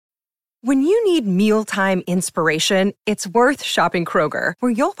When you need mealtime inspiration, it's worth shopping Kroger,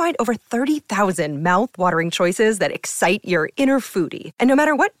 where you'll find over 30,000 mouth-watering choices that excite your inner foodie. And no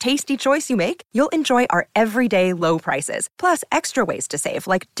matter what tasty choice you make, you'll enjoy our everyday low prices, plus extra ways to save,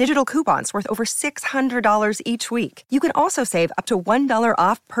 like digital coupons worth over $600 each week. You can also save up to $1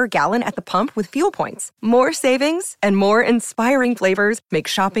 off per gallon at the pump with fuel points. More savings and more inspiring flavors make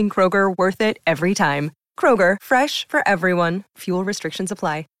shopping Kroger worth it every time. Kroger, fresh for everyone. Fuel restrictions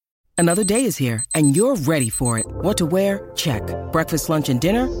apply. Another day is here, and you're ready for it. What to wear? Check. Breakfast, lunch, and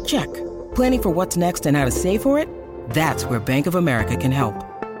dinner? Check. Planning for what's next and how to save for it? That's where Bank of America can help.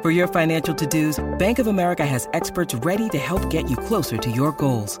 For your financial to-dos, Bank of America has experts ready to help get you closer to your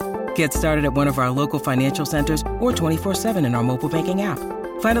goals. Get started at one of our local financial centers or 24/7 in our mobile banking app.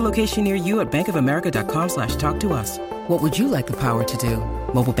 Find a location near you at bankofamerica.com/talktous. What would you like the power to do?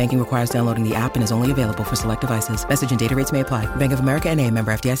 Mobile banking requires downloading the app and is only available for select devices. Message and data rates may apply. Bank of America N.A.,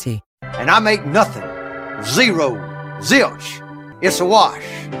 member FDIC. And I make nothing. Zero. Zilch. It's a wash.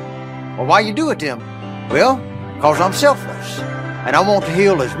 Well, why you do it, Tim? Well, because I'm selfless. And I want to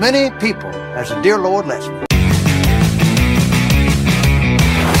heal as many people as the dear Lord lets me.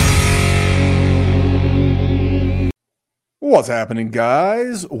 What's happening,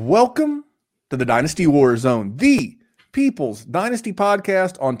 guys? Welcome to the Dynasty WarZone, the People's Dynasty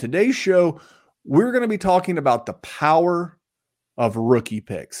podcast. On today's show, we're going to be talking about the power of rookie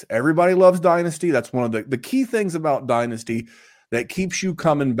picks. Everybody loves Dynasty. That's one of the key things about Dynasty that keeps you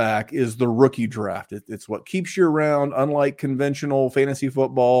coming back is the rookie draft. It's what keeps you around, unlike conventional fantasy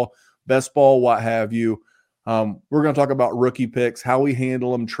football, best ball, what have you. We're going to talk about rookie picks, how we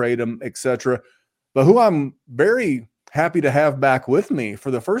handle them, trade them, etc. But who I'm very happy to have back with me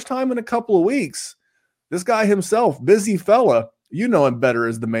for the first time in a couple of weeks, this guy himself, busy fella, you know him better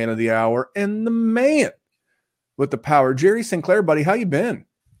as the man of the hour and the man with the power. Jerry Sinclair, buddy, how you been?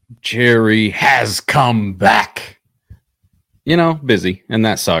 Jerry has come back. You know, busy, and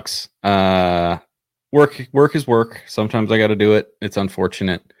that sucks. Work is work. Sometimes I got to do it. It's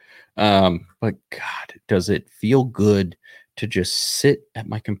unfortunate. But God, does it feel good to just sit at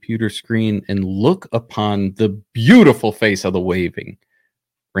my computer screen and look upon the beautiful face of the waving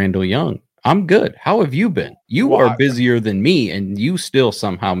Randall Young. I'm good. How have you been? You are busier than me, and you still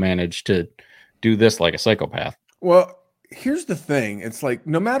somehow manage to do this like a psychopath. Well, here's the thing. It's like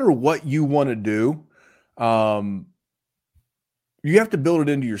no matter what you want to do, you have to build it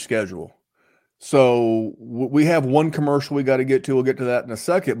into your schedule. So we have one commercial we got to get to. We'll get to that in a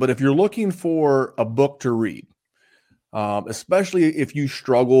second. But if you're looking for a book to read, especially if you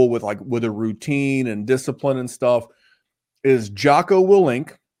struggle with a routine and discipline and stuff, is Jocko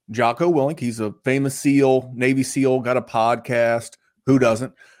Willink. Jocko Willink, he's a famous SEAL, Navy SEAL, got a podcast. Who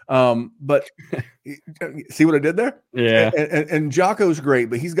doesn't? But see what I did there? Yeah. And Jocko's great,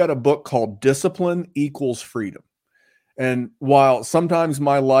 but he's got a book called Discipline Equals Freedom. And while sometimes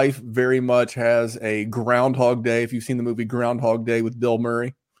my life very much has a Groundhog Day, if you've seen the movie Groundhog Day with Bill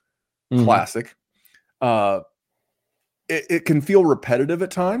Murray, classic, it can feel repetitive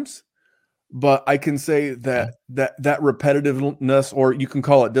at times. But I can say that repetitiveness, or you can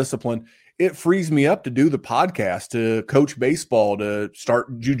call it discipline, it frees me up to do the podcast, to coach baseball, to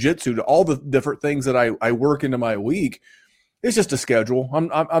start jujitsu, to all the different things that I work into my week. It's just a schedule.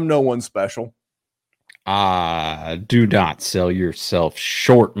 I'm no one special. Do not sell yourself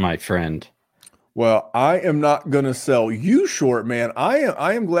short, my friend. Well, I am not going to sell you short, man.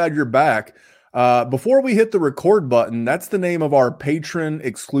 I am glad you're back. Before we hit the record button, that's the name of our patron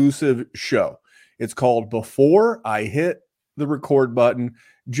exclusive show. It's called Before I Hit the Record Button.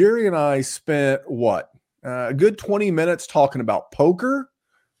 Jerry and I spent a good 20 minutes talking about poker,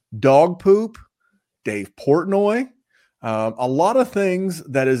 dog poop, Dave Portnoy, a lot of things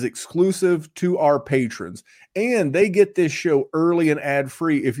that is exclusive to our patrons. And they get this show early and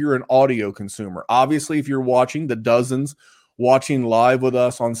ad-free if you're an audio consumer. Obviously, if you're watching the dozens watching live with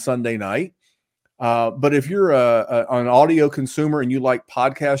us on Sunday night. But if you're an audio consumer and you like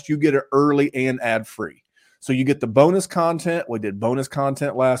podcasts, you get it early and ad-free. So you get the bonus content. We did bonus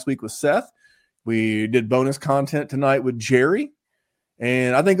content last week with Seth. We did bonus content tonight with Jerry.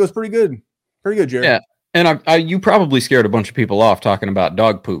 And I think it was pretty good. Pretty good, Jerry. Yeah. And you probably scared a bunch of people off talking about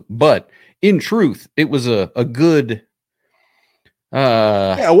dog poop. But in truth, it was a good...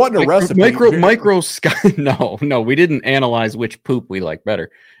 it wasn't a recipe. Micro sky. No, we didn't analyze which poop we like better.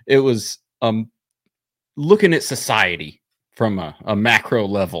 It was looking at society from a macro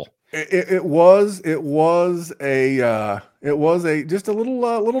level. It was just a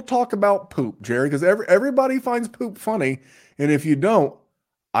little talk about poop, Jerry, because everybody finds poop funny, and if you don't,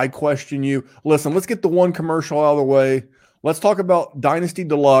 I question you. Listen, let's get the one commercial out of the way. let's talk about Dynasty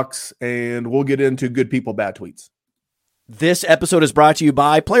Deluxe, and we'll get into good people, bad tweets. This episode is brought to you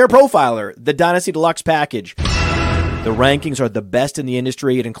by Player Profiler, the Dynasty Deluxe package. The rankings are the best in the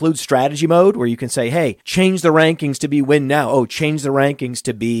industry. It includes strategy mode where you can say, hey, change the rankings to be win now. Oh, change the rankings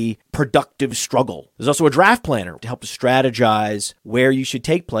to be productive struggle. There's also a draft planner to help strategize where you should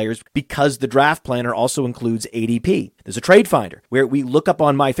take players because the draft planner also includes ADP. There's a trade finder where we look up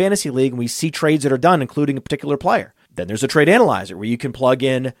on My Fantasy League and we see trades that are done, including a particular player. Then there's a trade analyzer where you can plug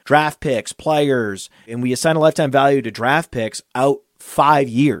in draft picks, players, and we assign a lifetime value to draft picks out 5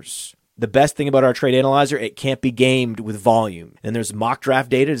 years. The best thing about our trade analyzer, it can't be gamed with volume. And there's mock draft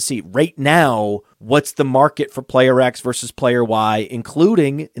data to see right now what's the market for player X versus player Y,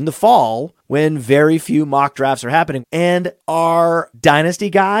 including in the fall when very few mock drafts are happening. And our Dynasty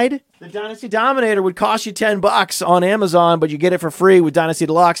guide, the Dynasty Dominator, would cost you $10 on Amazon, but you get it for free with Dynasty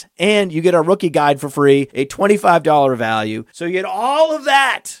Deluxe, and you get our rookie guide for free, a $25 value. So you get all of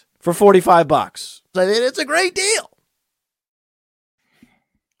that for $45. I mean, it's a great deal.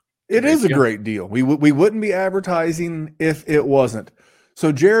 It is a great deal. We wouldn't be advertising if it wasn't.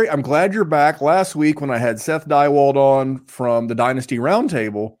 So, Jerry, I'm glad you're back. Last week when I had Seth Dywald on from the Dynasty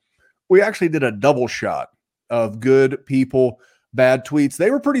Roundtable, we actually did a double shot of good people, bad tweets.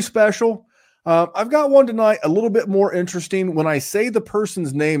 They were pretty special. I've got one tonight a little bit more interesting. When I say the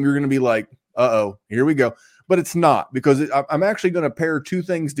person's name, you're going to be like, uh-oh, here we go. But it's not, because I'm actually going to pair two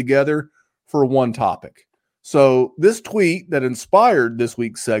things together for one topic. So this tweet that inspired this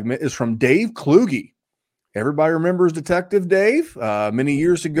week's segment is from Dave Kluge. Everybody remembers Detective Dave many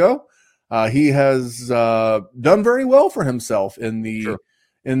years ago. He has done very well for himself in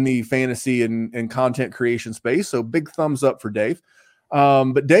the fantasy and content creation space. So big thumbs up for Dave.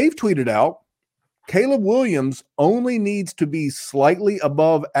 But Dave tweeted out, Caleb Williams only needs to be slightly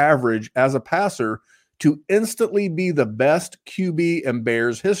above average as a passer to instantly be the best QB in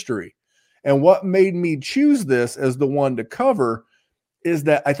Bears history. And what made me choose this as the one to cover is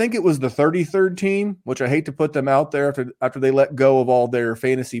that I think it was the 33rd team, which I hate to put them out there after they let go of all their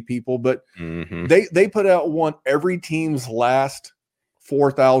fantasy people, but they put out every team's last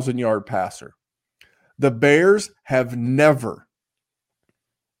 4,000-yard passer. The Bears have never,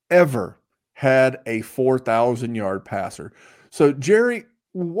 ever had a 4,000-yard passer. So, Jerry,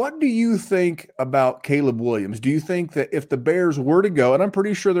 what do you think about Caleb Williams? Do you think that if the Bears were to go, and I'm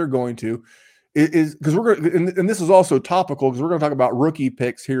pretty sure they're going to, is because we're going to, and this is also topical because we're going to talk about rookie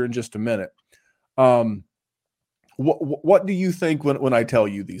picks here in just a minute. What do you think when I tell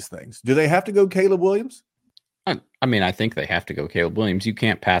you these things? Do they have to go Caleb Williams? I mean, I think they have to go Caleb Williams. You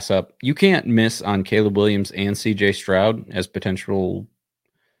can't pass up. You can't miss on Caleb Williams and CJ Stroud as potential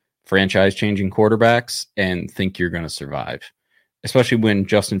franchise-changing quarterbacks and think you're going to survive. Especially when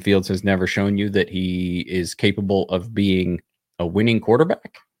Justin Fields has never shown you that he is capable of being a winning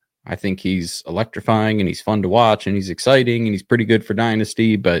quarterback. I think he's electrifying and he's fun to watch and he's exciting and he's pretty good for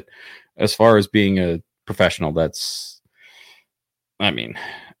Dynasty. But as far as being a professional, that's,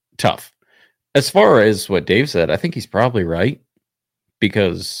 tough. As far as what Dave said, I think he's probably right.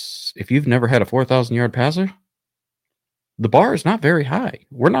 Because if you've never had a 4,000-yard passer, the bar is not very high.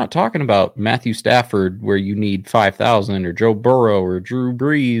 We're not talking about Matthew Stafford where you need 5,000 or Joe Burrow or Drew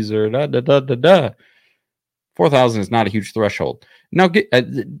Brees or da. 4,000 is not a huge threshold. Now,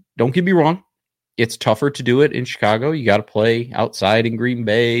 don't get me wrong. It's tougher to do it in Chicago. You got to play outside in Green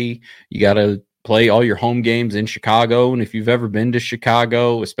Bay. You got to play all your home games in Chicago. And if you've ever been to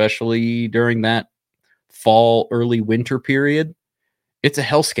Chicago, especially during that fall, early winter period, it's a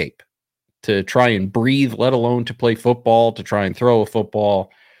hellscape to try and breathe, let alone to play football, to try and throw a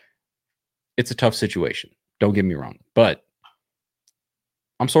football. It's a tough situation. Don't get me wrong, but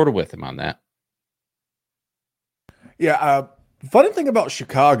I'm sort of with him on that. Yeah. Funny thing about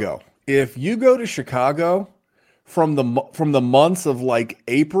Chicago, if you go to Chicago from the months of like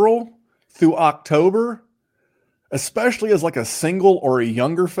April through October, especially as like a single or a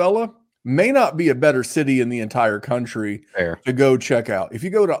younger fella, may not be a better city in the entire country to go check out. If you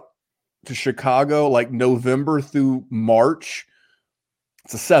go to Chicago like November through March,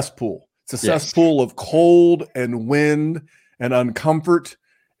 it's a cesspool. It's a cesspool of cold and wind and uncomfort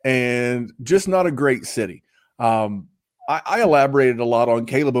and just not a great city. I elaborated a lot on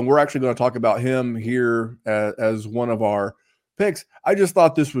Caleb, and we're actually going to talk about him here as one of our picks. I just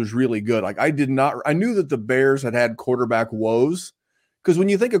thought this was really good. Like I knew that the Bears had quarterback woes, because when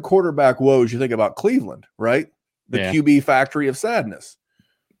you think of quarterback woes, you think about Cleveland, right? The QB factory of sadness.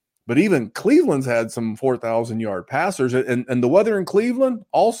 But even Cleveland's had some 4,000-yard passers, and the weather in Cleveland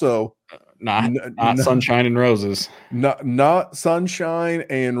also not sunshine and roses. Not sunshine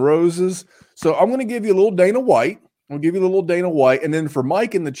and roses. So I'm going to give you a little Dana White, I'll give you a little Dana White. And then for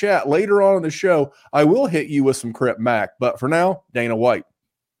Mike in the chat, later on in the show, I will hit you with some Crip Mac. But for now, Dana White.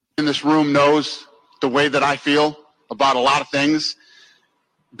 In this room knows the way that I feel about a lot of things.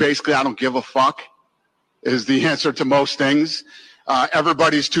 Basically, I don't give a fuck is the answer to most things.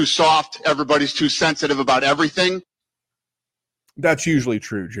 Everybody's too soft. Everybody's too sensitive about everything. That's usually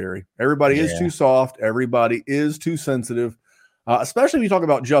true, Jerry. Everybody is too soft. Everybody is too sensitive, especially when you talk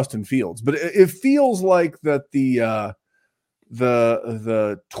about Justin Fields. But it feels like that the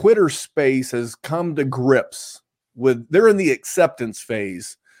Twitter space has come to grips with, they're in the acceptance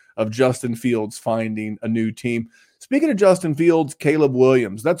phase of Justin Fields finding a new team. Speaking of Justin Fields, Caleb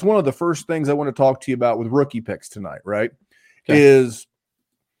Williams, that's one of the first things I want to talk to you about with rookie picks tonight, right? Okay. Is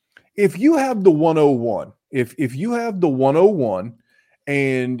if you have the 101, if you have the 101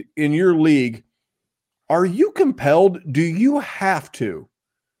 and in your league, are you compelled? Do you have to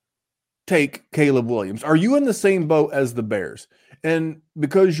take Caleb Williams? Are you in the same boat as the Bears? And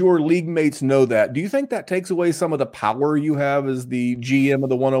because your league mates know that, do you think that takes away some of the power you have as the GM of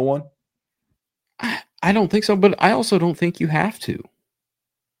the 101? I don't think so, but I also don't think you have to.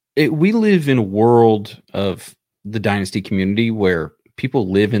 We live in a world of the Dynasty community where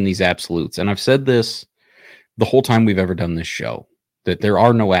people live in these absolutes. And I've said this the whole time we've ever done this show, that there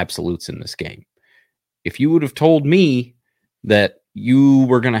are no absolutes in this game. If you would have told me that you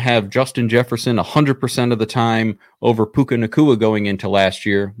were going to have Justin Jefferson 100% of the time over Puka Nacua going into last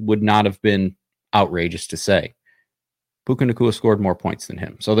year, would not have been outrageous to say. Puka Nacua scored more points than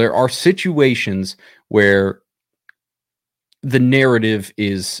him. So there are situations where the narrative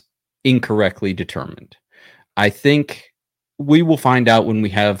is incorrectly determined. I think we will find out when we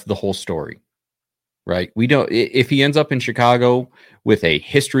have the whole story, right? We don't, if he ends up in Chicago with a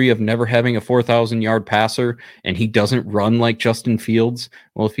history of never having a 4,000 yard passer and he doesn't run like Justin Fields,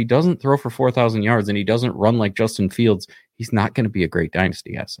 well, if he doesn't throw for 4,000 yards and he doesn't run like Justin Fields, he's not going to be a great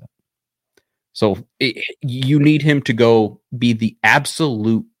dynasty asset. So you need him to go be the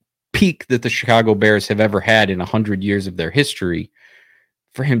absolute peak that the Chicago Bears have ever had in 100 years of their history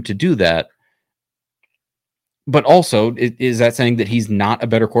for him to do that. But also, is that saying that he's not a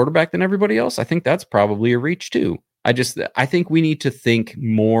better quarterback than everybody else? I think that's probably a reach too. I think we need to think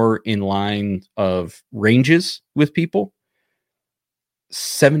more in line of ranges with people.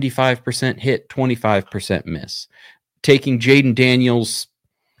 75% hit, 25% miss. Taking Jaden Daniels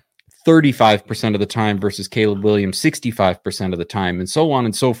 35% of the time versus Caleb Williams 65% of the time, and so on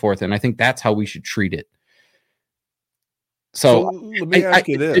and so forth. And I think that's how we should treat it. So let me ask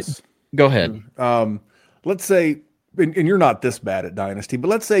you this. Go ahead. Let's say, and you're not this bad at Dynasty, but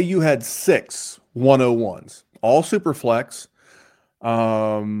let's say you had 6 101s, all super flex.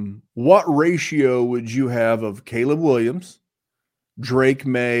 What ratio would you have of Caleb Williams, Drake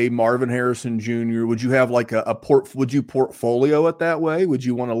May, Marvin Harrison Jr.? Would you have like would you portfolio it that way? Would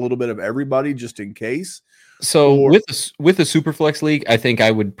you want a little bit of everybody just in case? So with a super flex league, I think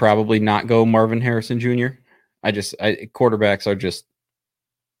I would probably not go Marvin Harrison Jr. Quarterbacks are just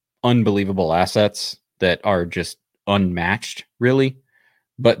unbelievable assets that are just unmatched, really.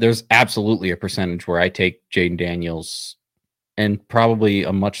 But there's absolutely a percentage where I take Jaden Daniels and probably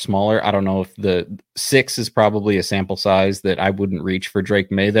a much smaller. I don't know if the 6 is probably a sample size that I wouldn't reach for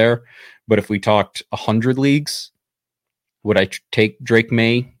Drake May there. But if we talked 100 leagues, would I take Drake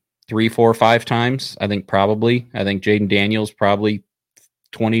May 3, 4, 5 times? I think probably. I think Jaden Daniels probably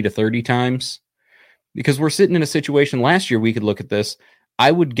 20 to 30 times. Because we're sitting in a situation last year, we could look at this.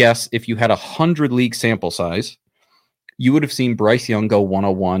 I would guess if you had 100 league sample size, you would have seen Bryce Young go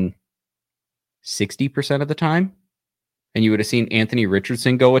 101 60% of the time. And you would have seen Anthony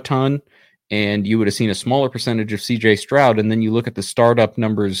Richardson go a ton. And you would have seen a smaller percentage of CJ Stroud. And then you look at the startup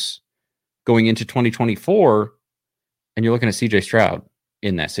numbers going into 2024, and you're looking at CJ Stroud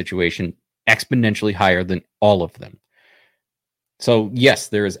in that situation exponentially higher than all of them. So yes,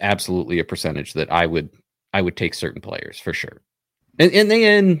 there is absolutely a percentage that I would take certain players for sure. And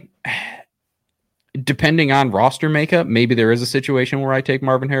then, depending on roster makeup, maybe there is a situation where I take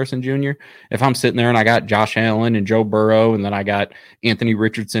Marvin Harrison Jr. If I'm sitting there and I got Josh Allen and Joe Burrow, and then I got Anthony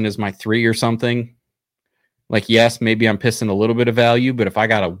Richardson as my 3 or something, like, yes, maybe I'm pissing a little bit of value, but if I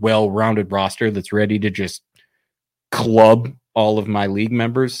got a well-rounded roster that's ready to just club all of my league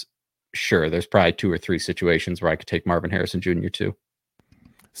members, sure, there's probably 2 or 3 situations where I could take Marvin Harrison Jr. too.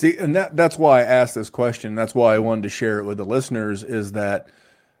 See, and that's why I asked this question. That's why I wanted to share it with the listeners, is that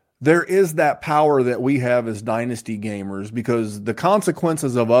there is that power that we have as Dynasty gamers, because the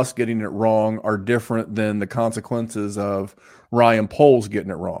consequences of us getting it wrong are different than the consequences of Ryan Poles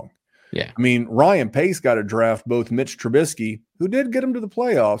getting it wrong. Yeah. I mean, Ryan Pace got to draft both Mitch Trubisky, who did get him to the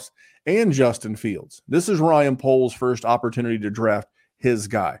playoffs, and Justin Fields. This is Ryan Poles' first opportunity to draft his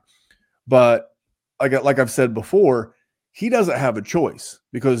guy. But like I've said before, he doesn't have a choice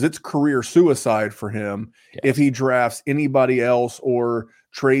because it's career suicide for him if he drafts anybody else or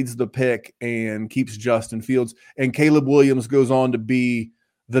trades the pick and keeps Justin Fields. And Caleb Williams goes on to be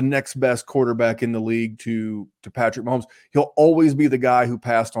the next best quarterback in the league to Patrick Mahomes. He'll always be the guy who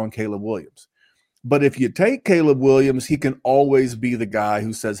passed on Caleb Williams. But if you take Caleb Williams, he can always be the guy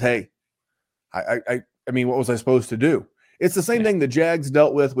who says, hey, I mean, what was I supposed to do? It's the same thing the Jags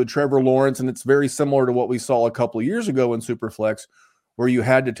dealt with Trevor Lawrence, and it's very similar to what we saw a couple of years ago in Superflex, where you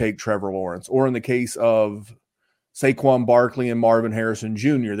had to take Trevor Lawrence, or in the case of Saquon Barkley and Marvin Harrison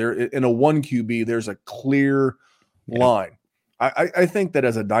Jr. There in a 1 QB, there's a clear line. I think that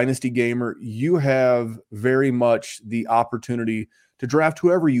as a dynasty gamer, you have very much the opportunity to draft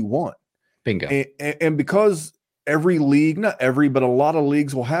whoever you want. Bingo. And because every league, not every, but a lot of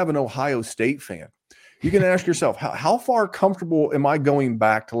leagues will have an Ohio State fan. You can ask yourself, how far comfortable am I going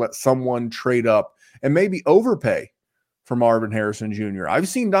back to let someone trade up and maybe overpay for Marvin Harrison Jr.? I've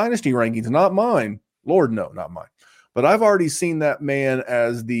seen dynasty rankings, not mine. Lord, no, not mine. But I've already seen that man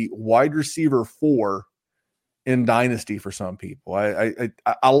as the wide receiver 4 in dynasty for some people. I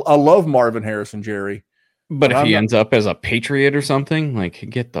love Marvin Harrison, Jerry. But if he ends up as a Patriot or something, like,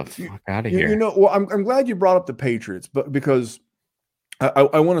 get the fuck out of here. You know, well, I'm glad you brought up the Patriots, but because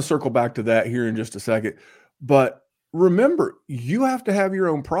I want to circle back to that here in just a second. But remember, you have to have your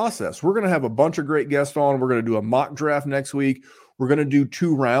own process. We're going to have a bunch of great guests on. We're going to do a mock draft next week. We're going to do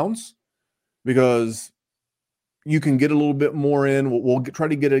 2 rounds because you can get a little bit more in. We'll try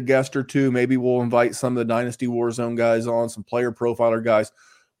to get a guest or 2. Maybe we'll invite some of the Dynasty WarZone guys on, some player profiler guys.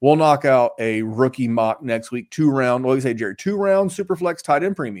 We'll knock out a rookie mock next week, 2 round. What do you say, Jerry? 2 round Superflex tight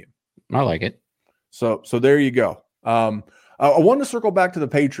end premium. I like it. So there you go. I want to circle back to the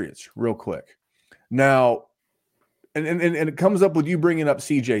Patriots real quick. Now, and it comes up with you bringing up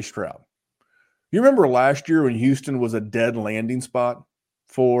C.J. Stroud. You remember last year when Houston was a dead landing spot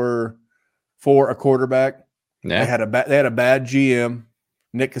for a quarterback? Yeah. They had a bad GM,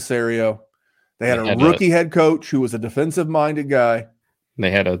 Nick Caserio. They had a rookie head coach who was a defensive-minded guy.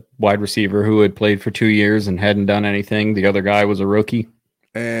 They had a wide receiver who had played for 2 years and hadn't done anything. The other guy was a rookie.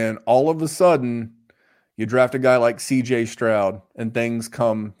 And all of a sudden, you draft a guy like C.J. Stroud, and things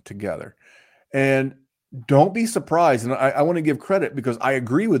come together. And don't be surprised. And I want to give credit because I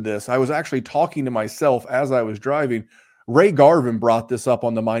agree with this. I was actually talking to myself as I was driving. Ray Garvin brought this up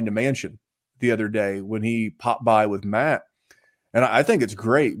on the Mind to Mansion the other day when he popped by with Matt. And I think it's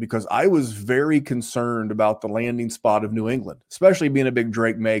great because I was very concerned about the landing spot of New England, especially being a big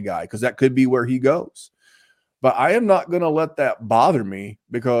Drake May guy, because that could be where he goes. But I am not going to let that bother me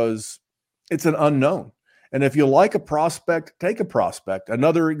because it's an unknown. And if you like a prospect, take a prospect.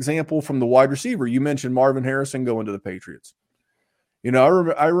 Another example from the wide receiver, you mentioned Marvin Harrison going to the Patriots. You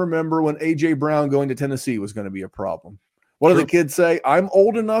know, I remember when A.J. Brown going to Tennessee was going to be a problem. What do the kids say? I'm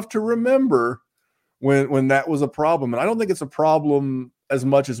old enough to remember when that was a problem. And I don't think it's a problem as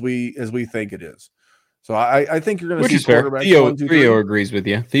much as we think it is. So I think you're going to see quarterbacks. Theo agrees with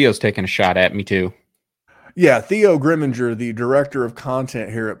you. Theo's taking a shot at me too. Yeah, Theo Grimminger, the director of content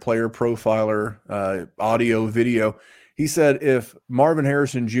here at Player Profiler, audio, video, he said if Marvin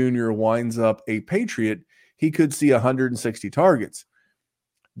Harrison Jr. winds up a Patriot, he could see 160 targets.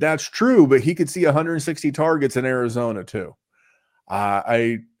 That's true, but he could see 160 targets in Arizona too.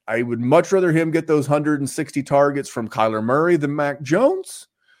 I would much rather him get those 160 targets from Kyler Murray than Mac Jones.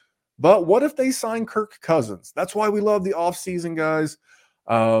 But what if they sign Kirk Cousins? That's why we love the offseason, guys.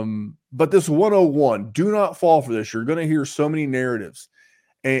 But this 101, do not fall for this. You're going to hear so many narratives.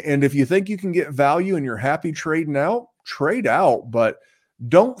 And if you think you can get value and you're happy trading out, trade out. But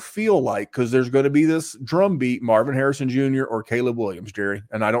don't feel like, because there's going to be this drumbeat, Marvin Harrison Jr. or Caleb Williams, Jerry.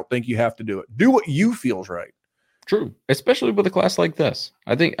 And I don't think you have to do it. Do what you feel's right. True. Especially with a class like this.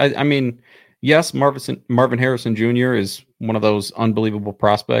 I think, I mean, yes, Marvin Harrison Jr. is one of those unbelievable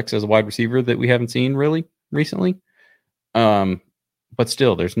prospects as a wide receiver that we haven't seen really recently. But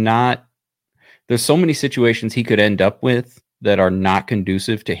still, there's so many situations he could end up with that are not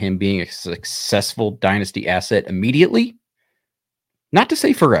conducive to him being a successful dynasty asset immediately. Not to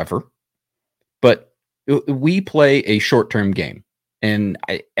say forever, but we play a short-term game. And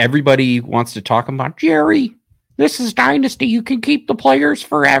everybody wants to talk about, Jerry, this is dynasty. You can keep the players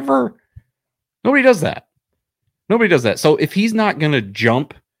forever. Nobody does that. So if he's not going to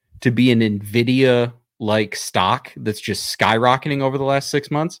jump to be an NVIDIA-like stock that's just skyrocketing over the last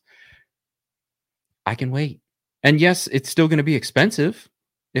 6 months, I can wait. And yes, it's still going to be expensive,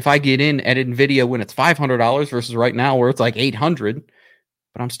 if I get in at NVIDIA when it's $500 versus right now where it's like $800,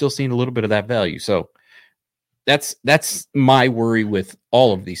 but I'm still seeing a little bit of that value. So that's my worry with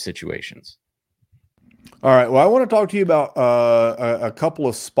all of these situations. All right. Well, I want to talk to you about a couple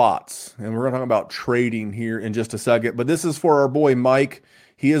of spots, and we're going to talk about trading here in just a second. But this is for our boy Mike.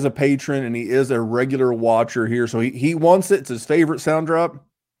 He is a patron, and he is a regular watcher here. So he wants it. It's his favorite sound drop.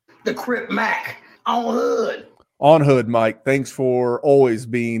 The Crip Mac on Hood. On Hood, Mike. Thanks for always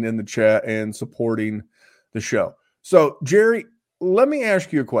being in the chat and supporting the show. So, Jerry, let me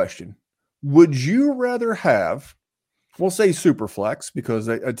ask you a question. Would you rather have, we'll say Superflex, because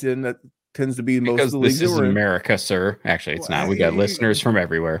that tends to be most because of the leagues. This is America, sir. Actually, it's not. We got listeners from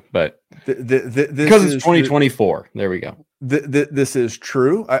everywhere, but because it's 2024. There we go. This is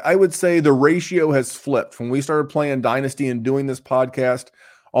true. I would say the ratio has flipped. When we started playing Dynasty and doing this podcast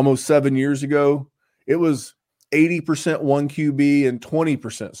almost 7 years ago, it was 80% 1 QB and 20%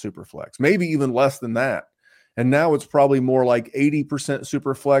 Superflex, maybe even less than that. And now it's probably more like 80%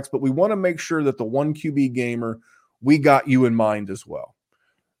 Superflex, but we want to make sure that the 1 QB gamer, we got you in mind as well.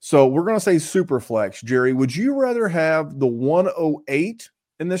 So we're going to say Superflex. Jerry, would you rather have the 108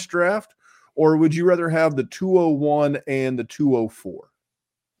 in this draft, or would you rather have the 201 and the 204?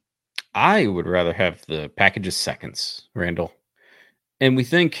 I would rather have the package of seconds, Randall. And we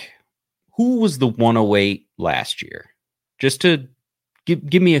think, who was the 108 last year? Just to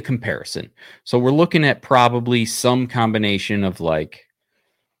give me a comparison. So we're looking at probably some combination of like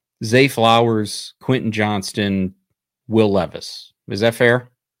Zay Flowers, Quentin Johnston, Will Levis. Is that fair?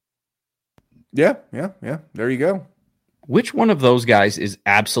 Yeah. There you go. Which one of those guys is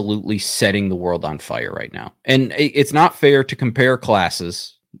absolutely setting the world on fire right now? And it's not fair to compare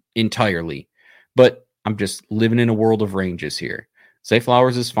classes entirely, but I'm just living in a world of ranges here. Zay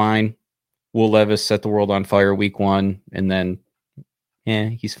Flowers is fine. Will Levis set the world on fire week 1, and then,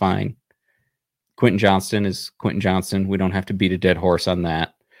 he's fine. Quentin Johnston is Quentin Johnston. We don't have to beat a dead horse on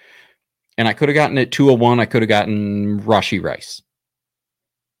that. And I could have gotten at 201, I could have gotten Rashee Rice.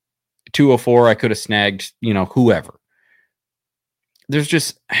 204, I could have snagged, whoever. There's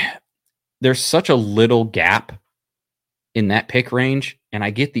such a little gap in that pick range, and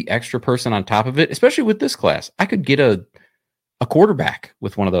I get the extra person on top of it, especially with this class. I could get a quarterback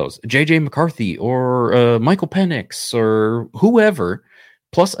with one of those, JJ McCarthy or Michael Penix or whoever,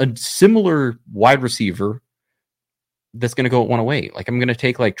 plus a similar wide receiver that's going to go at 108. Like I'm going to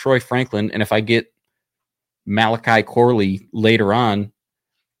take like Troy Franklin, and if I get Malachi Corley later on,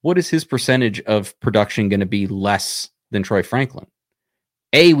 what is his percentage of production going to be less than Troy Franklin?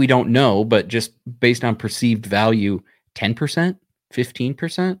 We don't know, but just based on perceived value, 10%,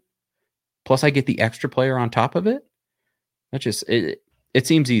 15%, plus I get the extra player on top of it. That just, it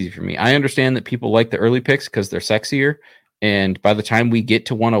seems easy for me. I understand that people like the early picks because they're sexier. And by the time we get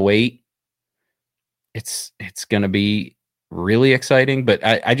to 108, it's going to be really exciting. But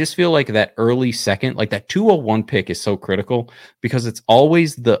I just feel like that early second, like that 201 pick is so critical because it's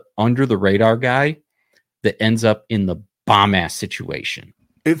always the under the radar guy that ends up in the bomb ass situation.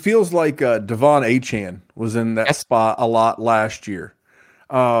 It feels like Devon Achane was in that spot a lot last year.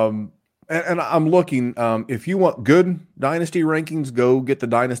 And I'm looking, if you want good Dynasty rankings, go get the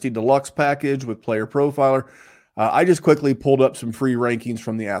Dynasty Deluxe package with Player Profiler. I just quickly pulled up some free rankings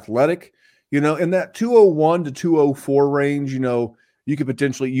from The Athletic. In that 201 to 204 range, you could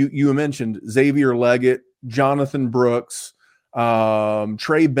potentially, you mentioned Xavier Leggett, Jonathan Brooks,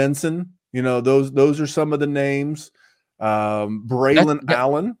 Trey Benson. Those are some of the names. Braylon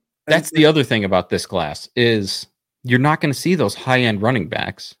Allen. That's the other thing about this class is you're not going to see those high-end running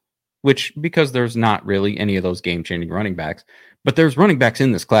backs, which because there's not really any of those game-changing running backs, but there's running backs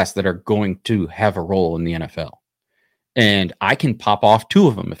in this class that are going to have a role in the NFL. And I can pop off 2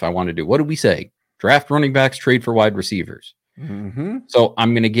 of them if I want to do. What did we say? Draft running backs, trade for wide receivers. Mm-hmm. So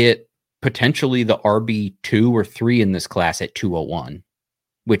I'm going to get potentially the RB 2 or 3 in this class at 201,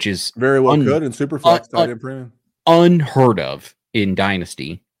 which is very well good in Superflex tight end premium. Unheard of in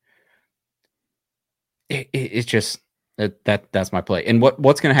Dynasty. It's just that's my play. And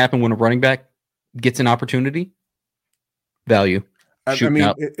what's going to happen when a running back gets an opportunity? Value.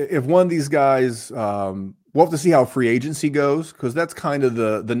 If one of these guys, we'll have to see how free agency goes because that's kind of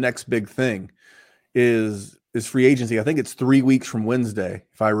the next big thing is free agency. I think it's 3 weeks from Wednesday,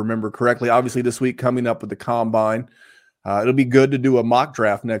 if I remember correctly. Obviously, this week coming up with the combine. It'll be good to do a mock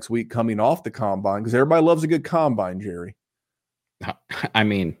draft next week coming off the combine because everybody loves a good combine, Jerry. I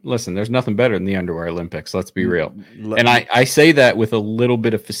mean, listen, there's nothing better than the Underwear Olympics. Let's be real. And I say that with a little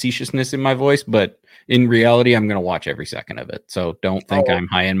bit of facetiousness in my voice, but in reality, I'm going to watch every second of it. So don't think I'm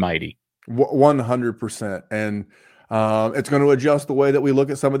high and mighty. 100%. And It's going to adjust the way that we look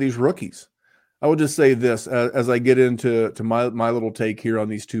at some of these rookies. I will just say this as I get into my little take here on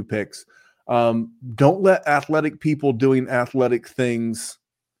these two picks. Don't let athletic people doing athletic things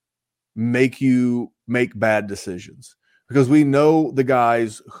make you make bad decisions, because we know the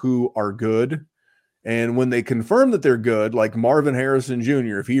guys who are good. And when they confirm that they're good, like Marvin Harrison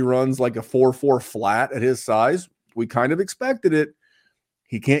Jr., if he runs like a 4.4 flat at his size, we kind of expected it.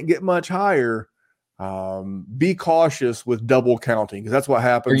 He can't get much higher. Be cautious with double counting, because that's what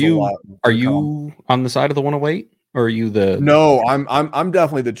happens a lot. Are you on the side of the 108, or are you the? No, I'm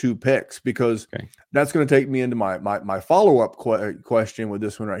definitely the two picks, because that's going to take me into my follow-up question with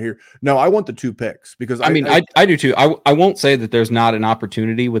this one right here. No, I want the two picks, because I do too. I won't say that there's not an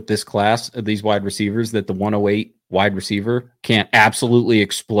opportunity with this class of these wide receivers that the 108 wide receiver can't absolutely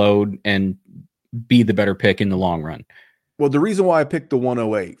explode and be the better pick in the long run. Well, the reason why I picked the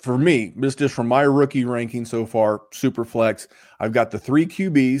 108, for me, this just from my rookie ranking so far, super flex, I've got the 3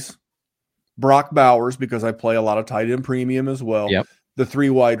 QBs, Brock Bowers, because I play a lot of tight end premium as well, the 3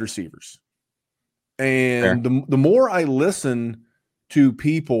 wide receivers. And the more I listen to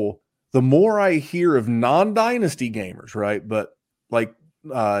people, the more I hear of non-dynasty gamers, right? But like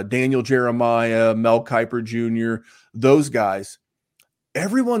Daniel Jeremiah, Mel Kiper Jr., those guys,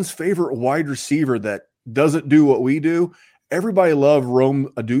 everyone's favorite wide receiver that doesn't do what we do, everybody loved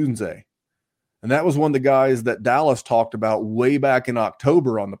Rome Odunze. And that was one of the guys that Dallas talked about way back in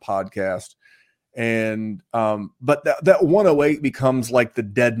October on the podcast. And but that 108 becomes like the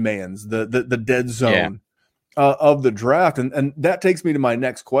dead man's, the dead zone of the draft. And that takes me to my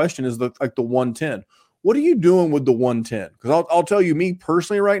next question, is the 110. What are you doing with the 110? Because I'll tell you, me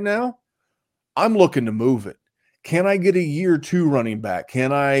personally right now, I'm looking to move it. Can I get a year 2 running back?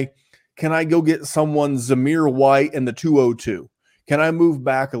 Can I go get someone Zamir White in the 202? Can I move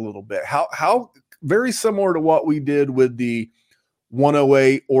back a little bit? How very similar to what we did with the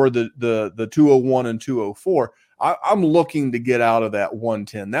 108 or the 201 and 204. I'm looking to get out of that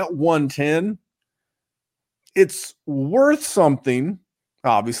 110. That 110, it's worth something,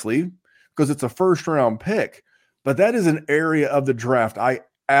 obviously, because it's a first round pick, but that is an area of the draft I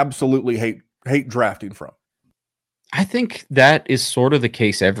absolutely hate drafting from. I think that is sort of the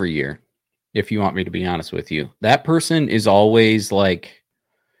case every year. If you want me to be honest with you, that person is always like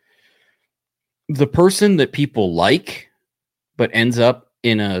the person that people like, but ends up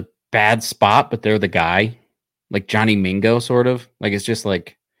in a bad spot, but they're the guy, like Johnny Mingo, sort of like, it's just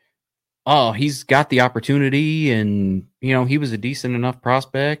like, oh, he's got the opportunity and, he was a decent enough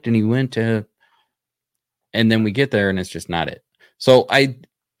prospect and he went to, and then we get there and it's just not it. So I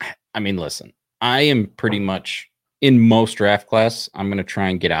mean, listen, I am pretty much in most draft class, I'm going to try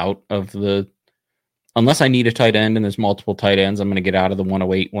and get out of unless I need a tight end and there's multiple tight ends, I'm going to get out of the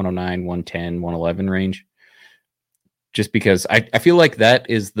 108, 109, 110, 111 range. Just because I feel like that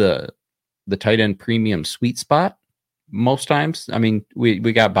is the tight end premium sweet spot most times. I mean, we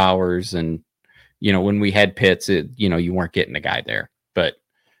got Bowers and, when we had Pitts, you weren't getting a guy there. But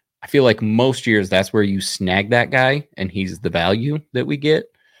I feel like most years that's where you snag that guy and he's the value that we get.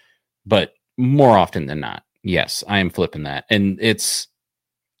 But more often than not, yes, I am flipping that. And it's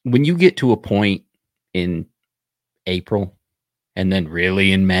when you get to a point in April and then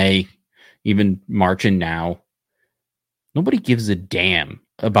really in May, even March and now, nobody gives a damn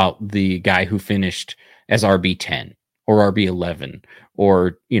about the guy who finished as RB10 or RB11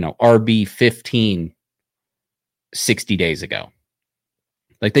 or, RB15 60 days ago.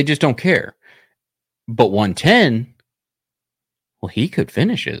 Like, they just don't care. But 110, well, he could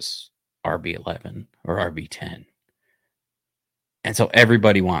finish as RB11 or RB10. And so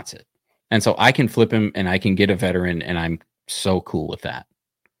everybody wants it. And so I can flip him and I can get a veteran, and I'm so cool with that.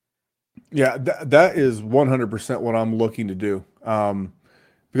 Yeah, that is 100% what I'm looking to do.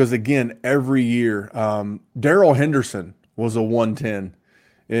 Because again, every year, Darrell Henderson was a 110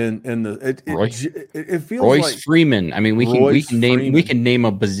 in the it feels Royce like Freeman. I mean, we can name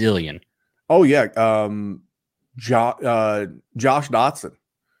a bazillion. Oh yeah, Josh Dotson.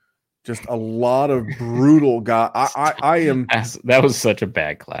 Just a lot of brutal guys. I am. That was such a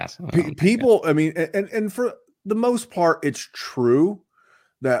bad class. People, I mean, and for the most part, it's true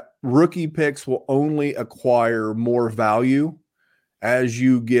that rookie picks will only acquire more value as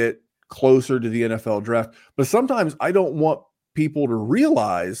you get closer to the NFL draft. But sometimes I don't want people to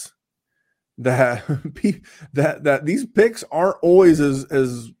realize that that these picks aren't always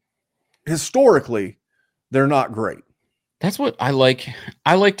as historically, they're not great. That's what I like.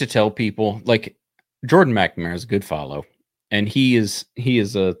 I like to tell people, like, Jordan McNamara is a good follow, and he is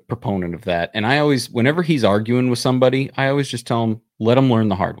a proponent of that. And I always, whenever he's arguing with somebody, I always just tell him, let him learn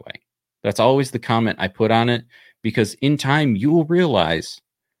the hard way. That's always the comment I put on it, because in time you will realize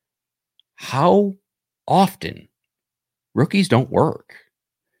how often rookies don't work.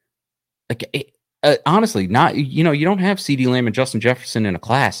 Like, honestly, not, you don't have CeeDee Lamb and Justin Jefferson in a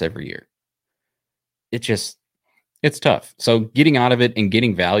class every year. It's tough. So getting out of it and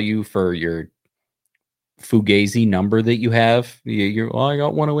getting value for your fugazi number that you have, I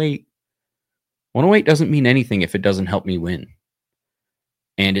got 108. 108 doesn't mean anything if it doesn't help me win.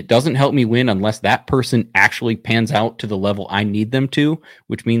 And it doesn't help me win unless that person actually pans out to the level I need them to,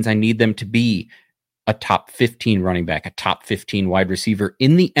 which means I need them to be a top 15 running back, a top 15 wide receiver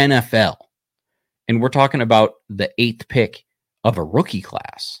in the NFL. And we're talking about the 8th pick of a rookie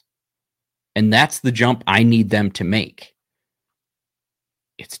class. And that's the jump I need them to make.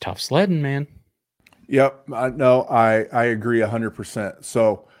 It's tough sledding, man. Yep. I agree 100%.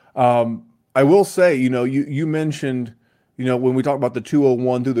 So I will say, you mentioned, when we talk about the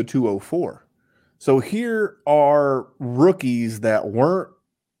 201 through the 204. So here are rookies that weren't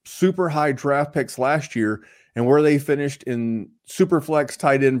super high draft picks last year and where they finished in Superflex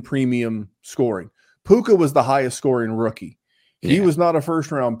tight end premium scoring. Puka was the highest scoring rookie. He was not a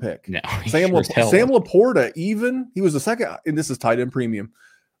first round pick. No, Sam Laporta, he was the second, and this is tight end premium,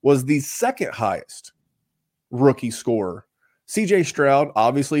 was the second highest rookie scorer. CJ Stroud,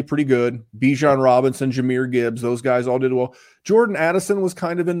 obviously pretty good. Bijan Robinson, Jahmyr Gibbs, those guys all did well. Jordan Addison was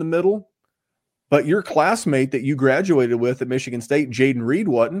kind of in the middle, but your classmate that you graduated with at Michigan State, Jaden Reed,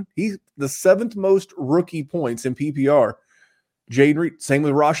 wasn't. He's the 7th most rookie points in PPR. Jaden Reed, same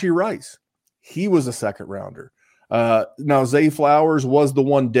with Rashee Rice. He was a second rounder. Now Zay Flowers was the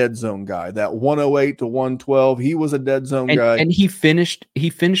one dead zone guy, that 108 to 112. He was a dead zone guy. And he finished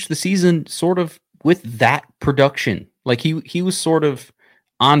the season sort of with that production. Like he was sort of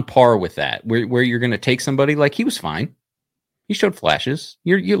on par with that, where you're going to take somebody, like he was fine. He showed flashes.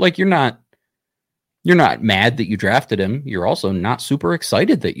 You're not mad that you drafted him. You're also not super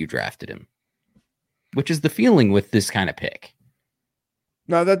excited that you drafted him, which is the feeling with this kind of pick.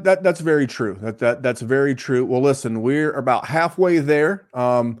 No, that's very true. That's very true. Well, listen, we're about halfway there.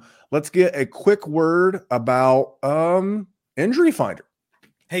 Let's get a quick word about Injury Finder.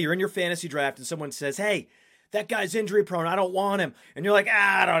 Hey, you're in your fantasy draft and someone says, hey, that guy's injury prone. I don't want him. And you're like,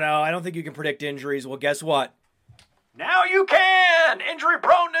 I don't know. I don't think you can predict injuries. Well, guess what? Now you can. Injury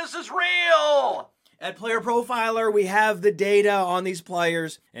proneness is real. At Player Profiler, we have the data on these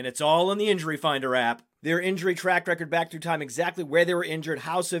players, and it's all in the Injury Finder app. Their injury track record back through time, exactly where they were injured,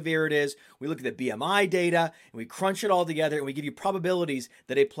 how severe it is. We look at the BMI data, and we crunch it all together, and we give you probabilities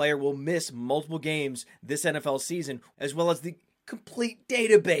that a player will miss multiple games this NFL season, as well as the complete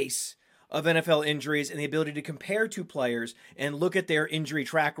database of NFL injuries and the ability to compare two players and look at their injury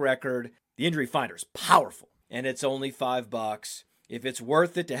track record. The Injury Finder is powerful, and it's only $5. If it's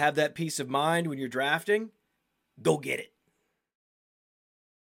worth it to have that peace of mind when you're drafting, go get it.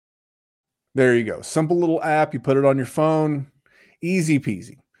 There you go. Simple little app. You put it on your phone. Easy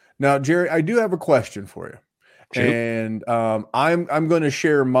peasy. Now, Jerry, I do have a question for you. Sure. And I'm going to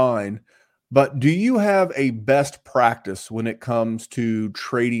share mine. But do you have a best practice when it comes to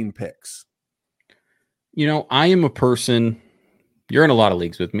trading picks? I am a person, you're in a lot of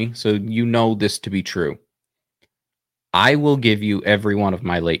leagues with me, so you know this to be true. I will give you every one of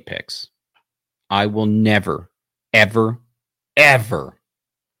my late picks. I will never, ever, ever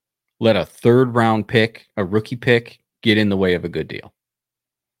let a third round pick, a rookie pick, get in the way of a good deal.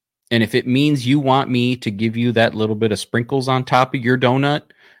 And if it means you want me to give you that little bit of sprinkles on top of your donut,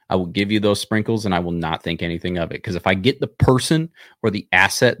 I will give you those sprinkles and I will not think anything of it. Because if I get the person or the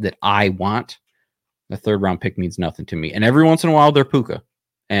asset that I want, the third round pick means nothing to me. And every once in a while, they're Puka.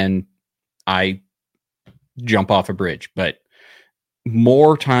 And I jump off a bridge. But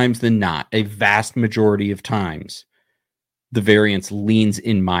more times than not, a vast majority of times, the variance leans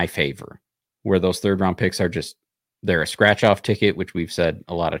in my favor, where those third round picks are they're a scratch off ticket, which we've said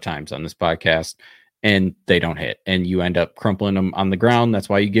a lot of times on this podcast, and they don't hit. And you end up crumpling them on the ground. That's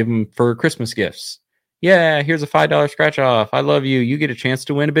why you give them for Christmas gifts. Yeah, here's a $5 scratch off. I love you. You get a chance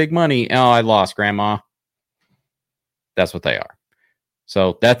to win a big money. Oh, I lost, Grandma. That's what they are.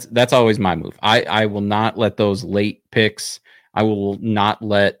 So that's always my move. I will not let those late picks. I will not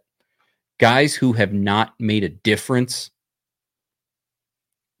let guys who have not made a difference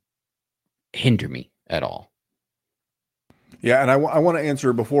hinder me at all. Yeah, and I want to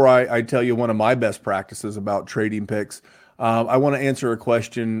answer before I tell you one of my best practices about trading picks. I want to answer a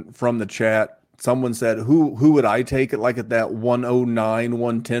question from the chat. Someone said, who would I take at that 109,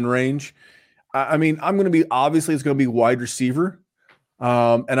 110 range? I mean, obviously it's going to be wide receiver.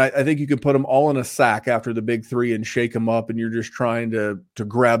 And I think you can put them all in a sack after the big three and shake them up. And you're just trying to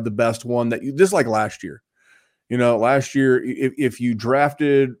grab the best one just like last year. Last year, if you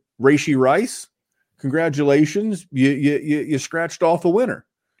drafted Rashee Rice, congratulations, you scratched off a winner.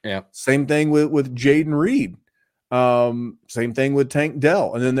 Yeah. Same thing with Jaden Reed. Same thing with Tank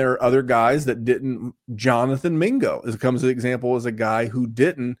Dell. And then there are other guys that didn't. Jonathan Mingo comes as an example as a guy who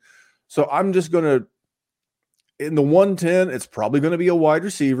didn't. So I'm just going to, in the 110, it's probably going to be a wide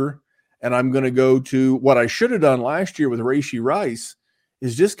receiver. And I'm going to go to what I should have done last year with Rashee Rice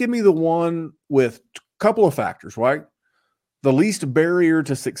is just give me the one with a couple of factors, right? The least barrier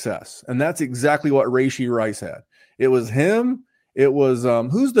to success. And that's exactly what Rashee Rice had. It was him. It was,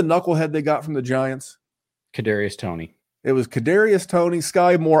 who's the knucklehead they got from the Giants? Kadarius Toney. It was Kadarius Toney,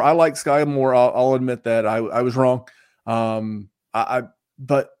 Sky Moore. I like Sky Moore. I'll admit that I was wrong.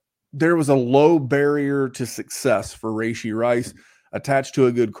 But there was a low barrier to success for Rashee Rice attached to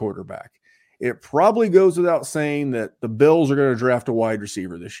a good quarterback. It probably goes without saying that the Bills are going to draft a wide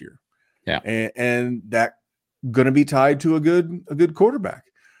receiver this year. Yeah. And that going to be tied to a good quarterback.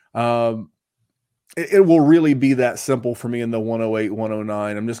 It will really be that simple for me in the 108,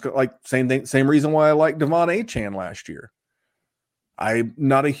 109. I'm just like same reason why I like Devon Achane last year. I'm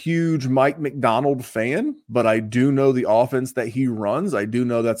not a huge Mike McDonald fan, but I do know the offense that he runs. I do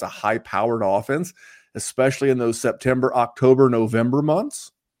know that's a high-powered offense, especially in those September, October, November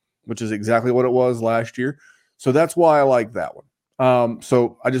months, which is exactly what it was last year. So that's why I like that one.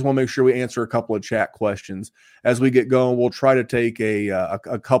 So I just want to make sure we answer a couple of chat questions. As we get going, we'll try to take a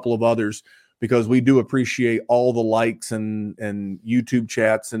couple of others because we do appreciate all the likes and YouTube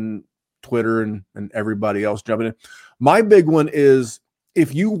chats and Twitter and everybody else jumping in. My big one is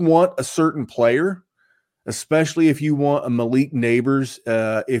if you want a certain player, especially if you want a Malik Neighbors,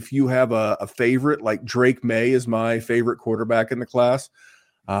 if you have a favorite, like Drake May is my favorite quarterback in the class.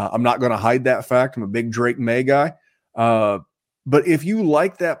 I'm not going to hide that fact. I'm a big Drake May guy. But if you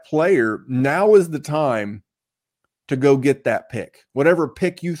like that player, now is the time to go get that pick, whatever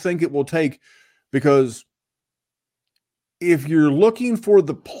pick you think it will take, because if you're looking for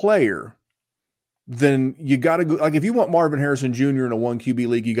the player, then you got to go. Like if you want Marvin Harrison Jr. in a 1 QB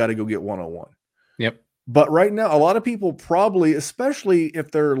league, you got to go get 101. Yep. But right now, a lot of people probably, especially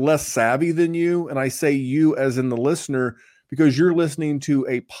if they're less savvy than you, and I say you as in the listener, because you're listening to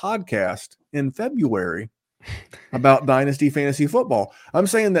a podcast in February about Dynasty Fantasy Football. I'm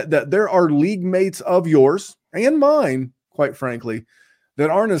saying that there are league mates of yours and mine, quite frankly,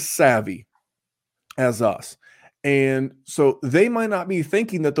 that aren't as savvy as us. And so they might not be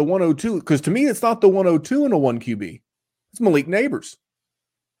thinking that the 102, because to me, it's not the 102 in a 1 QB. It's Malik Neighbors.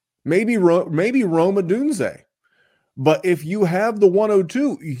 Maybe Rome Odunze. But if you have the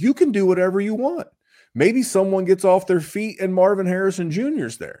 102, you can do whatever you want. Maybe someone gets off their feet and Marvin Harrison Jr.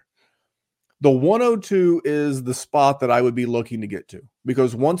 is there. The 102 is the spot that I would be looking to get to,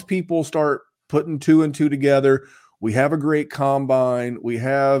 because once people start putting 2 and 2 together, we have a great combine. We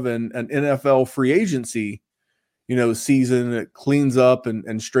have an NFL free agency, season that cleans up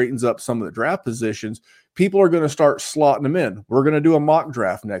and straightens up some of the draft positions. People are going to start slotting them in. We're going to do a mock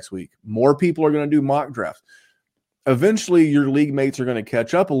draft next week. More people are going to do mock drafts. Eventually, your league mates are going to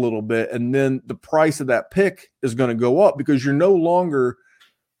catch up a little bit, and then the price of that pick is going to go up because you're no longer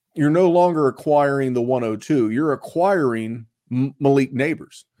acquiring the 102. You're acquiring Malik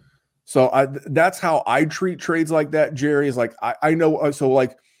Neighbors. So that's how I treat trades like that, Jerry, is like, I know. So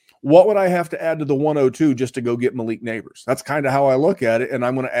like, what would I have to add to the 102 just to go get Malik Neighbors? That's kind of how I look at it. And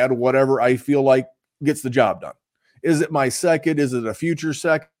I'm going to add whatever I feel like gets the job done. Is it my second? Is it a future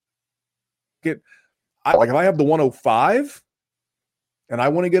second? If I have the 105 and I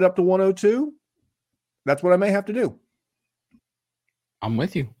want to get up to 102, that's what I may have to do. I'm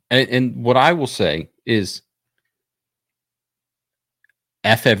with you. And what I will say is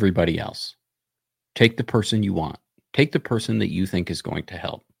F everybody else. Take the person you want. Take the person that you think is going to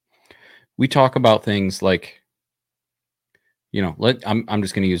help. We talk about things like, I'm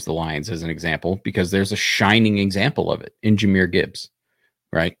just going to use the Lions as an example because there's a shining example of it in Jahmyr Gibbs,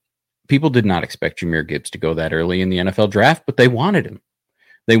 right? People did not expect Jahmyr Gibbs to go that early in the NFL draft, but they wanted him.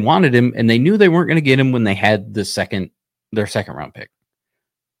 They wanted him, and they knew they weren't going to get him when they had their second round pick.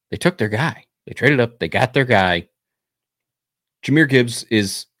 They took their guy. They traded up. They got their guy. Jahmyr Gibbs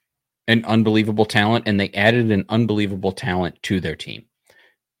is an unbelievable talent, and they added an unbelievable talent to their team.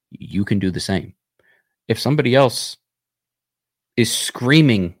 You can do the same. If somebody else is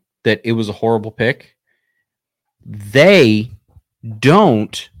screaming that it was a horrible pick, they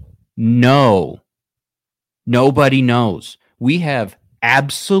don't know. Nobody knows. We have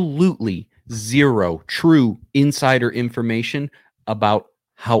absolutely zero true insider information about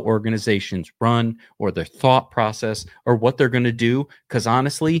how organizations run or their thought process or what they're going to do. Because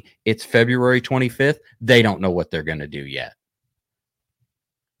honestly, it's February 25th. They don't know what they're going to do yet.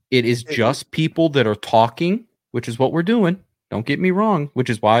 It is just people that are talking, which is what we're doing. Don't get me wrong, which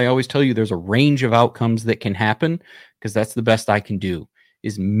is why I always tell you there's a range of outcomes that can happen, because that's the best I can do,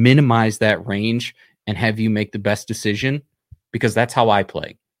 is minimize that range and have you make the best decision, because that's how I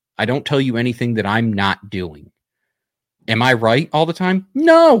play. I don't tell you anything that I'm not doing. Am I right all the time?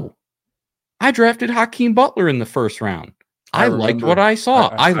 No. I drafted Hakeem Butler in the first round. I liked what I saw.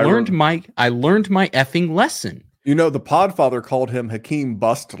 I learned my effing lesson. You know, the Podfather called him Hakeem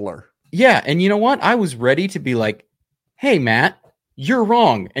Bustler. Yeah, and you know what? I was ready to be like, hey, Matt, you're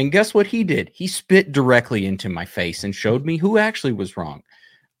wrong. And guess what he did? He spit directly into my face and showed me who actually was wrong.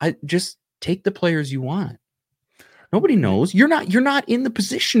 I just take the players you want. Nobody knows. You're not in the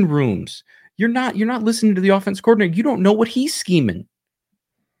position rooms. You're not listening to the offense coordinator. You don't know what he's scheming.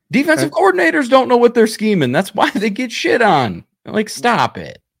 Defensive coordinators don't know what they're scheming. That's why they get shit on. Like, stop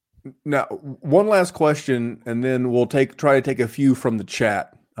it. Now, one last question, and then we'll try to take a few from the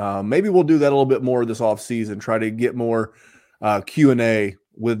chat. Maybe we'll do that a little bit more this offseason, try to get more Q&A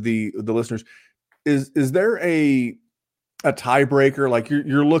with the listeners. Is there a tiebreaker? Like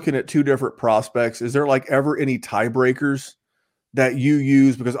you're looking at two different prospects. Is there like ever any tiebreakers that you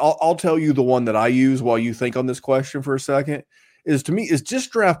use? Because I'll tell you the one that I use while you think on this question for a second. Is just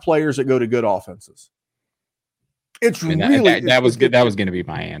draft players that go to good offenses. It's really that was good. That was going to be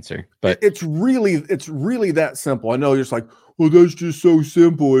my answer, but it's really that simple. I know you're just like, well, that's just so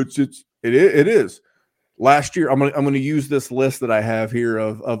simple. It is. Last year, I'm going to use this list that I have here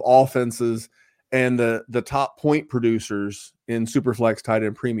of offenses and the top point producers in Superflex tight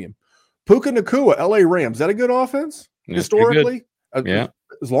end premium. Puka Nacua, LA Rams. Is that a good offense historically? Yeah.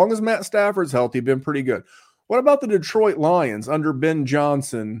 As long as Matt Stafford's healthy, been pretty good. What about the Detroit Lions under Ben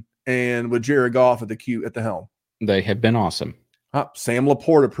Johnson and with Jared Goff at the helm? They have been awesome. Sam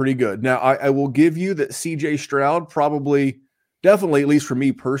Laporta, pretty good. Now, I will give you that C.J. Stroud definitely, at least for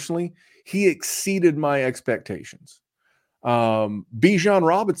me personally, he exceeded my expectations. Bijan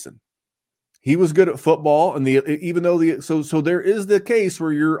Robinson, he was good at football, and so there is the case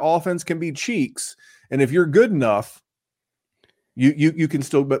where your offense can be cheeks, and if you're good enough, you can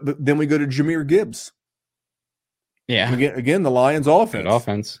still. But then we go to Jahmyr Gibbs. Yeah, again, the Lions' offense. Good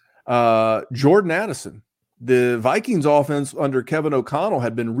offense. Jordan Addison. The Vikings offense under Kevin O'Connell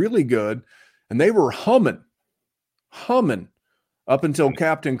had been really good, and they were humming up until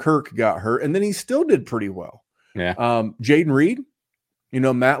Captain Kirk got hurt, and then he still did pretty well. Yeah. Jaden Reed,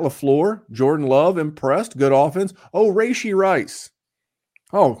 Matt LaFleur, Jordan Love, impressed, good offense. Oh, Rashee Rice.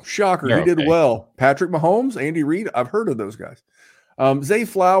 Oh, shocker, he did well. Patrick Mahomes, Andy Reid, I've heard of those guys. Zay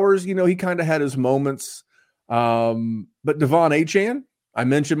Flowers, he kind of had his moments. But Devon Achane, I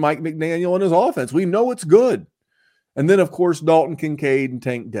mentioned Mike McDaniel and his offense. We know it's good. And then, of course, Dalton Kincaid and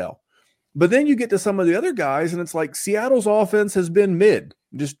Tank Dell. But then you get to some of the other guys, and it's like Seattle's offense has been mid.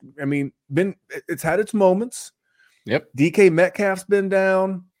 It's had its moments. Yep. DK Metcalf's been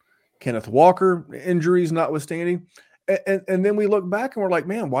down. Kenneth Walker, injuries notwithstanding. And then we look back and we're like,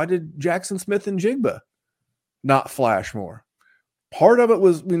 man, why did Jackson Smith and Jigba not flash more? Part of it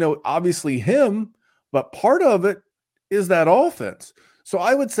was, obviously him, but part of it is that offense. So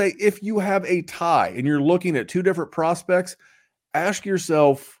I would say if you have a tie and you're looking at two different prospects, ask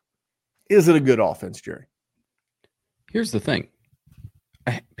yourself, is it a good offense, Jerry? Here's the thing.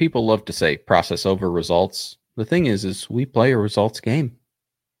 People love to say process over results. The thing is we play a results game.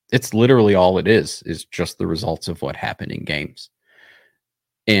 It's literally all it is just the results of what happened in games.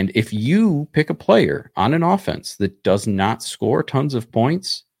 And if you pick a player on an offense that does not score tons of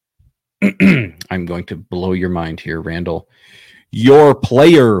points, I'm going to blow your mind here, Randall. Your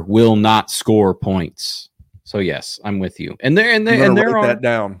player will not score points. So yes, I'm with you. And they're write that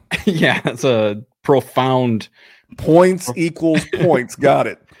down. Yeah, it's a profound points equals points. Got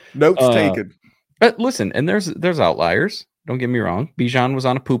it. Notes taken. But listen, and there's outliers. Don't get me wrong. Bijan was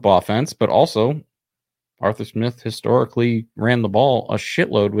on a poop offense, but also Arthur Smith historically ran the ball a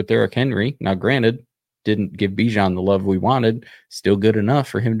shitload with Derrick Henry. Now, granted, didn't give Bijan the love we wanted. Still good enough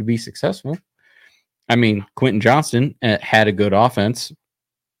for him to be successful. I mean, Quentin Johnston had a good offense.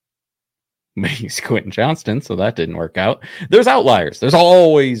 He's Quentin Johnston, so that didn't work out. There's outliers. There's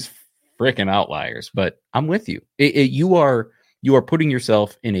always freaking outliers, but I'm with you. You are putting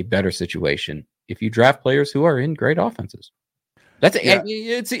yourself in a better situation if you draft players who are in great offenses.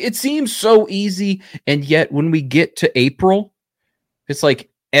 It seems so easy, and yet when we get to April, it's like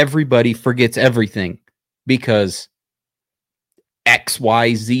everybody forgets everything because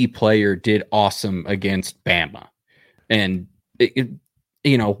XYZ player did awesome against Bama. And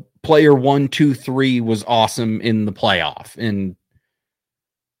player 1, 2, 3 was awesome in the playoff, and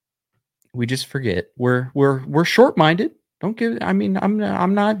we just forget. We're short-minded.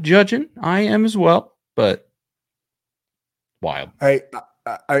 I'm not judging. I am as well, but wild. Hey,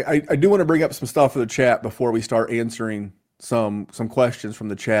 I do want to bring up some stuff for the chat before we start answering some questions from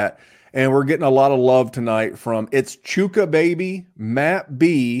the chat. And we're getting a lot of love tonight from It's Chuka Baby, Matt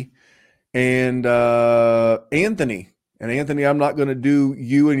B, and Anthony. And Anthony, I'm not going to do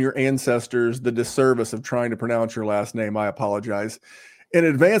you and your ancestors the disservice of trying to pronounce your last name. I apologize in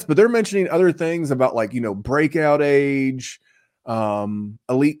advance, but they're mentioning other things about breakout age,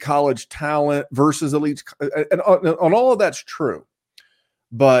 elite college talent versus elite. And on all of that's true,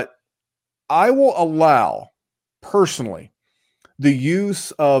 but I will allow personally the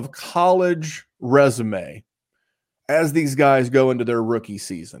use of college resume as these guys go into their rookie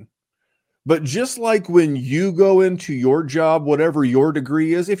season. But just like when you go into your job, whatever your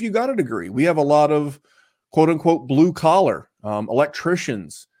degree is, if you got a degree, we have a lot of quote unquote blue collar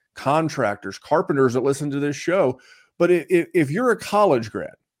electricians, contractors, carpenters that listen to this show. But if you're a college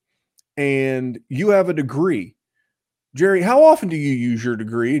grad and you have a degree, Jerry, how often do you use your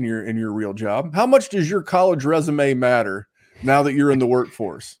degree in your real job? How much does your college resume matter now that you're in the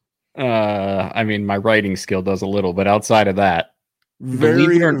workforce? My writing skill does a little, but outside of that,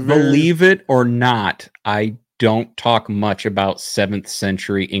 believe it or not, I don't talk much about 7th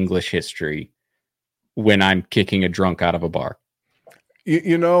century English history when I'm kicking a drunk out of a bar.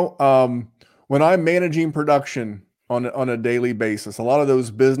 When I'm managing production on a daily basis, a lot of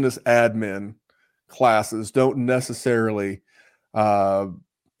those business admin classes don't necessarily, pop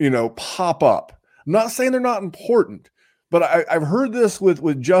up. I'm not saying they're not important, but I've heard this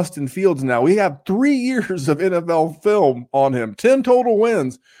with Justin Fields now. We have 3 years of NFL film on him, 10 total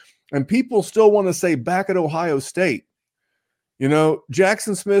wins, and people still want to say back at Ohio State.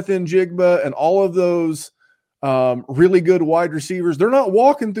 Jackson Smith and Jigba and all of those really good wide receivers, they're not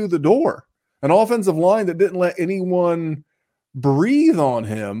walking through the door. An offensive line that didn't let anyone breathe on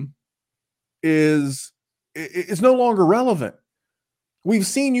him is no longer relevant. We've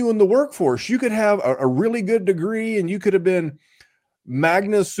seen you in the workforce. You could have a really good degree and you could have been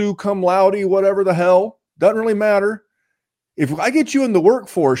magna sum cum laude, whatever the hell. Doesn't really matter. If I get you in the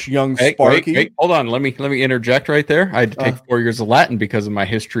workforce, young Sparky. Wait, hold on. Let me interject right there. I had to take 4 years of Latin because of my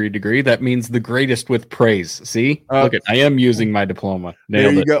history degree. That means the greatest with praise. See? Look I am using my diploma. Nailed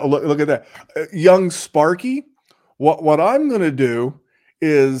there you it. Go. Look at that. Young Sparky, what I'm going to do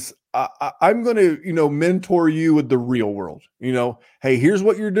is I'm going to, mentor you with the real world. Hey, here's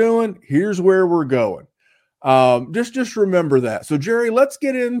what you're doing. Here's where we're going. Just remember that. So, Jerry, let's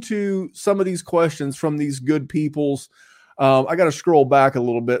get into some of these questions from these good peoples. I got to scroll back a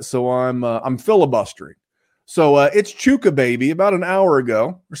little bit, so I'm filibustering. So it's Chuka Baby about an hour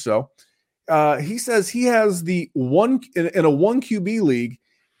ago or so. He says he has the one in a 1 QB league.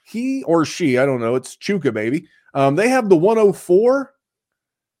 He or she, I don't know. It's Chuka Baby. They have the 104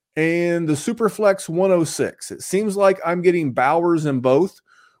 and the Superflex 106. It seems like I'm getting Bowers in both.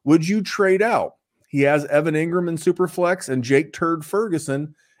 Would you trade out? He has Evan Ingram in Superflex and Jake Turd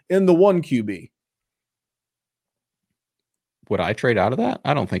Ferguson in the 1 QB. Would I trade out of that?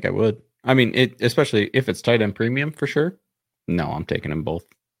 I don't think I would. Especially if it's tight end premium for sure. No, I'm taking them both.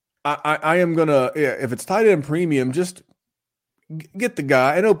 I am going to, if it's tight end premium, just get the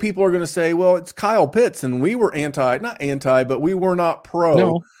guy. I know people are going to say, well, it's Kyle Pitts, and we were but we were not pro.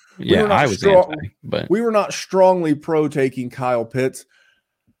 No. Yeah, I was anti, but we were not strongly pro taking Kyle Pitts.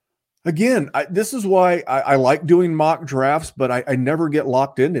 Again, this is why I like doing mock drafts, but I never get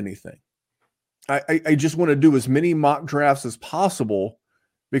locked into anything. I just want to do as many mock drafts as possible,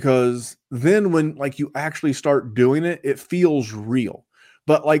 because then when you actually start doing it, it feels real.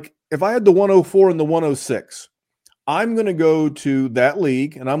 But if I had the 104 and the 106, I'm going to go to that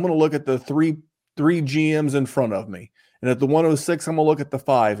league and I'm going to look at the three GMs in front of me. And at the 106, I'm going to look at the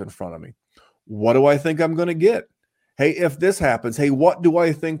 5 in front of me. What do I think I'm going to get? Hey, if this happens, hey, what do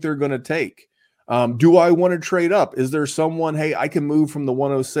I think they're going to take? Do I want to trade up? Is there someone, hey, I can move from the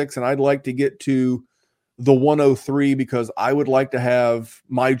 106 and I'd like to get to the 103 because I would like to have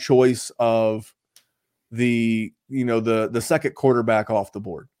my choice of the second quarterback off the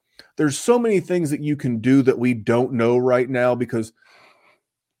board. There's so many things that you can do that we don't know right now, because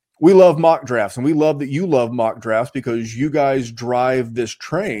we love mock drafts, and we love that you love mock drafts because you guys drive this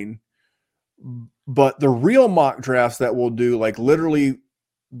train. But the real mock drafts that we'll do, literally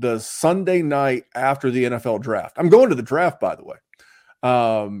the Sunday night after the NFL draft. I'm going to the draft, by the way.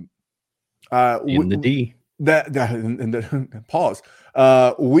 In the D. Pause.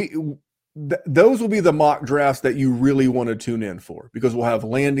 those will be the mock drafts that you really want to tune in for, because we'll have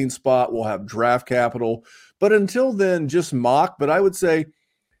landing spot, we'll have draft capital. But until then, just mock. But I would say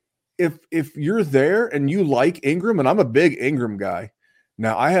if you're there and you like Ingram, and I'm a big Ingram guy.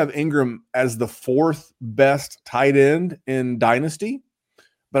 Now, I have Ingram as the 4th best tight end in Dynasty,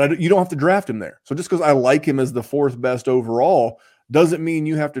 but you don't have to draft him there. So just because I like him as the 4th best overall doesn't mean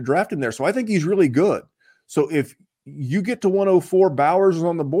you have to draft him there. So I think he's really good. So if you get to 104, Bowers is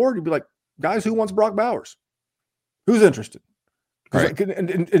on the board, you'd be like, guys, who wants Brock Bowers? Who's interested? Right.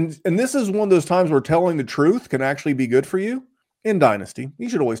 And this is one of those times where telling the truth can actually be good for you in Dynasty. You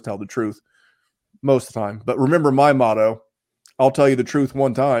should always tell the truth most of the time. But remember my motto, I'll tell you the truth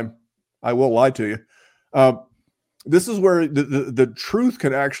one time, I will lie to you. This is where the truth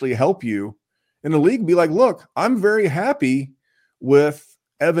can actually help you in the league. Be like, look, I'm very happy with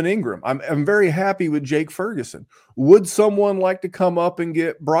Evan Ingram. I'm very happy with Jake Ferguson. Would someone like to come up and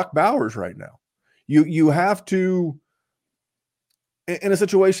get Brock Bowers right now? You have to, in a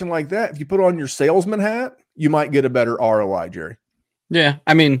situation like that, if you put on your salesman hat, you might get a better ROI, Jerry. Yeah.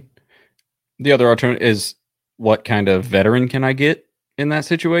 I mean, the other alternative is, what kind of veteran can I get in that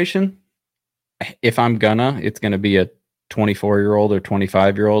situation? If it's going to be a 24-year-old or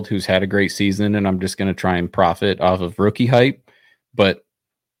 25-year-old who's had a great season, and I'm just going to try and profit off of rookie hype. But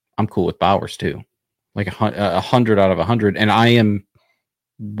I'm cool with Bowers too, like 100 out of 100. And I am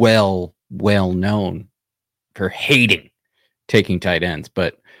well known for hating taking tight ends,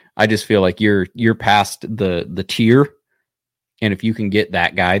 but I just feel like you're past the tier, and if you can get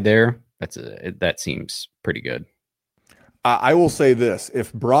that guy there, that seems pretty good. I will say this: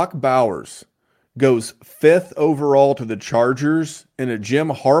 if Brock Bowers goes 5th overall to the Chargers in a Jim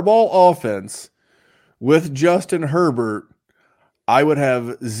Harbaugh offense with Justin Herbert, I would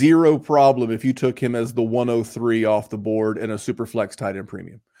have zero problem if you took him as the 103 off the board in a super flex tight end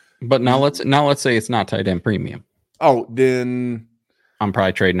premium. But now let's say it's not tight end premium. Oh, then I'm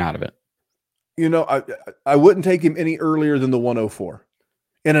probably trading out of it. I wouldn't take him any earlier than the 104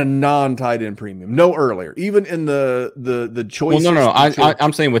 in a non-tight end premium. No earlier, even in the choices. Well, no.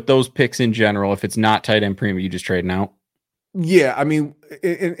 I'm saying with those picks in general, if it's not tight end premium, you just trading out. Yeah, I mean,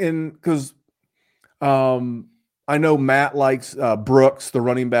 because I know Matt likes Brooks, the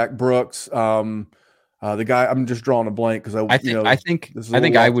running back Brooks. The guy, I'm just drawing a blank because I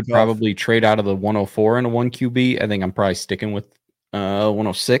think I would probably trade out of the 104 and a 1 QB. I think I'm probably sticking with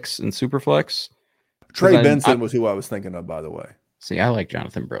 106 in Superflex. Trey Benson was who I was thinking of, by the way. See, I like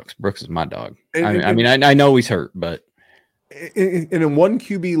Jonathan Brooks. Brooks is my dog. I know he's hurt, but in a 1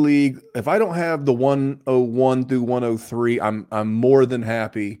 QB league, if I don't have the 101 through 103, I'm more than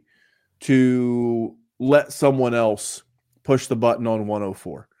happy to let someone else push the button on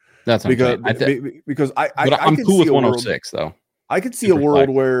 104. That's because I'm cool with 106 though. I could see a world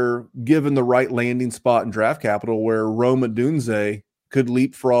where, given the right landing spot and draft capital, where Rome Odunze could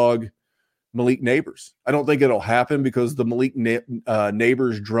leapfrog Malik Neighbors. I don't think it'll happen because the Malik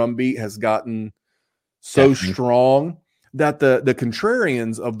Neighbors drumbeat has gotten so strong that the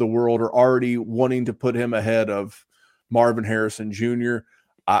contrarians of the world are already wanting to put him ahead of Marvin Harrison Jr.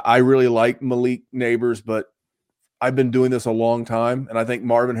 I really like Malik Neighbors, but I've been doing this a long time, and I think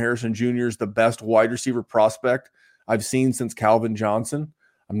Marvin Harrison Jr. is the best wide receiver prospect I've seen since Calvin Johnson.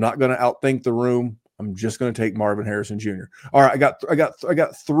 I'm not going to outthink the room. I'm just going to take Marvin Harrison Jr. All right, I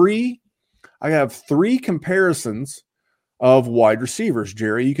got three. I have 3 comparisons of wide receivers.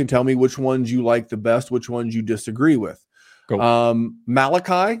 Jerry, you can tell me which ones you like the best, which ones you disagree with.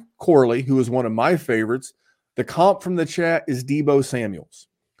 Malachi Corley, who is one of my favorites. The comp from the chat is Deebo Samuels.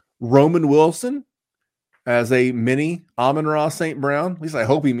 Roman Wilson as a mini Amon-Ra St. Brown. At least I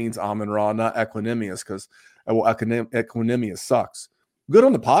hope he means Amon-Ra, not Equanimous, because Equanimous sucks. Good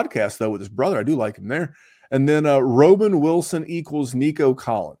on the podcast, though, with his brother. I do like him there. And then Roman Wilson equals Nico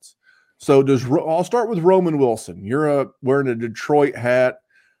Collins. So I'll start with Roman Wilson. You're wearing a Detroit hat.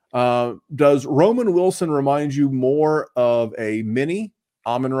 Does Roman Wilson remind you more of a mini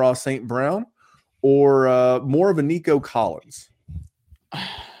Amon-Ra St. Brown or more of a Nico Collins?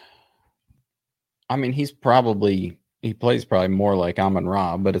 I mean, he plays probably more like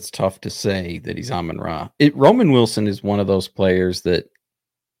Amon-Ra, but it's tough to say that he's Amon-Ra. Roman Wilson is one of those players that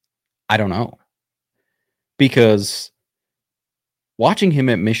I don't know, because watching him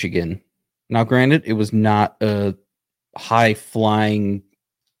at Michigan, now granted, it was not a high flying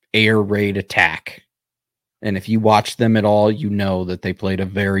air raid attack. And if you watch them at all, you know that they played a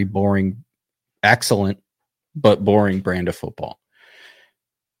very boring, excellent, but boring brand of football.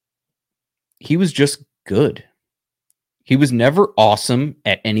 He was just good. He was never awesome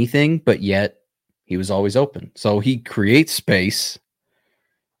at anything, but yet he was always open. So he creates space.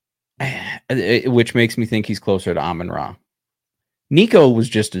 which makes me think he's closer to Amon-Ra. Nico was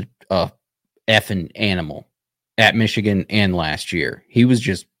just a effing animal at Michigan and last year. He was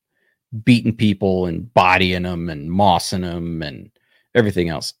just beating people and bodying them and mossing them and everything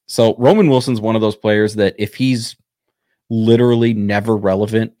else. So Roman Wilson's one of those players that if he's literally never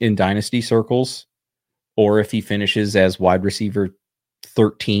relevant in dynasty circles, or if he finishes as wide receiver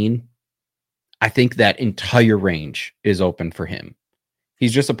 13, I think that entire range is open for him.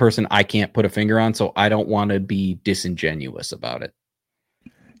 He's just a person I can't put a finger on, so I don't want to be disingenuous about it.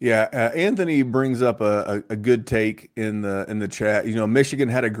 Yeah, Anthony brings up a good take in the chat. Michigan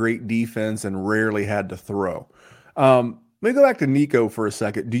had a great defense and rarely had to throw. Let me go back to Nico for a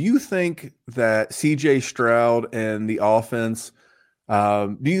second. Do you think that C.J. Stroud and the offense,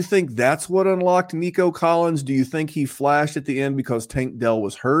 do you think that's what unlocked Nico Collins? Do you think he flashed at the end because Tank Dell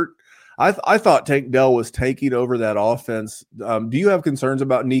was hurt? I thought Tank Dell was taking over that offense. Do you have concerns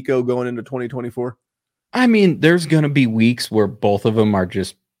about Nico going into 2024? I mean, there's going to be weeks where both of them are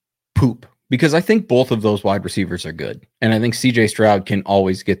just poop, because I think both of those wide receivers are good. And I think CJ Stroud can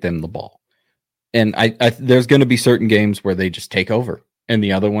always get them the ball. And I there's going to be certain games where they just take over and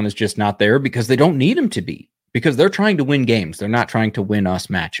the other one is just not there because they don't need him to be, because they're trying to win games. They're not trying to win us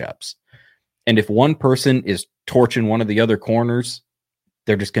matchups. And if one person is torching one of the other corners,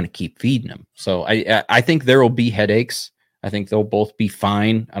 they're just going to keep feeding them. So I think there will be headaches. I think they'll both be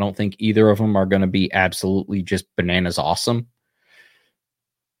fine. I don't think either of them are going to be absolutely just bananas awesome.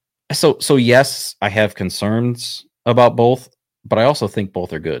 So yes, I have concerns about both, but I also think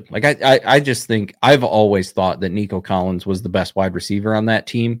both are good. Like I just think I've always thought that Nico Collins was the best wide receiver on that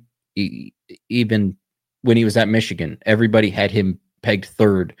team. Even when he was at Michigan, everybody had him pegged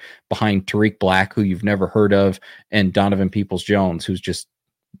third behind Tariq Black, who you've never heard of, and Donovan Peoples-Jones, who's just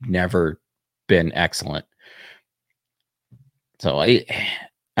never been excellent. So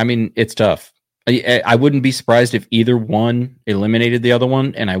I mean, it's tough. I wouldn't be surprised if either one eliminated the other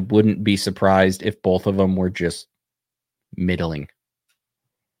one, and I wouldn't be surprised if both of them were just middling.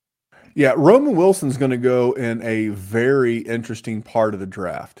 Yeah, Roman Wilson's going to go in a very interesting part of the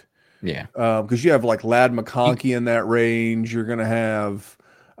draft. Yeah. Because you have like Ladd McConkey in that range. You're going to have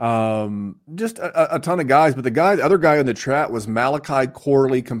just a ton of guys. But the other guy in the chat was Malachi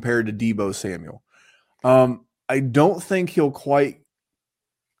Corley compared to Deebo Samuel. I don't think he'll quite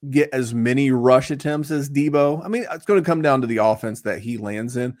get as many rush attempts as Deebo. I mean, it's going to come down to the offense that he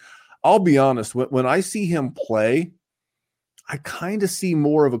lands in. I'll be honest, when I see him play, I kind of see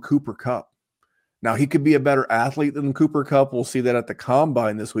more of a Cooper Kupp. Now, he could be a better athlete than Cooper Kupp. We'll see that at the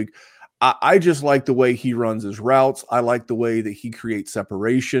Combine this week. I just like the way he runs his routes. I like the way that he creates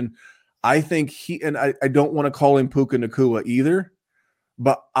separation. I think I don't want to call him Puka Nacua either,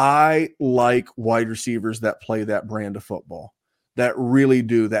 but I like wide receivers that play that brand of football, that really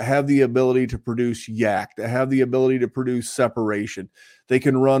do, that have the ability to produce yak, that have the ability to produce separation. They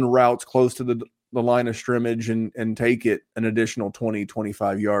can run routes close to the line of scrimmage and take it an additional 20,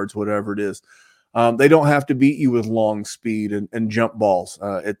 25 yards, whatever it is. They don't have to beat you with long speed and jump balls.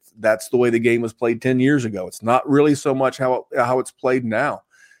 That's the way the game was played 10 years ago. It's not really so much how it's played now.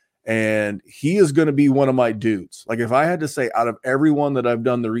 And he is going to be one of my dudes. Like if I had to say out of everyone that I've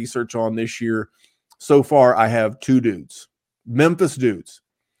done the research on this year, so far I have two dudes, Memphis dudes.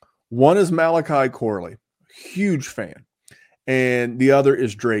 One is Malachi Corley, huge fan. And the other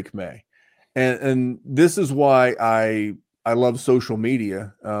is Drake May. And this is why I love social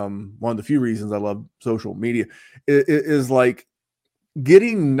media. One of the few reasons I love social media is like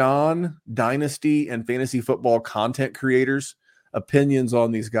getting non-dynasty and fantasy football content creators' opinions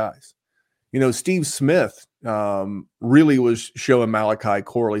on these guys. Steve Smith really was showing Malachi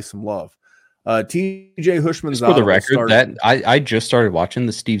Corley some love. TJ Hushman's for the record that I just started watching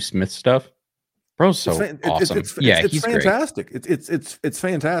the Steve Smith stuff. Bro's so awesome. It's fantastic. Great. It's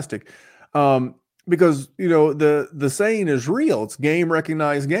fantastic. Because the saying is real. It's game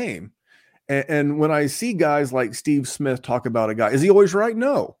recognized game. And when I see guys like Steve Smith talk about a guy, is he always right?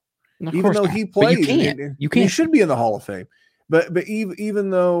 No. Even though he played, you can't. He should be in the Hall of Fame. But even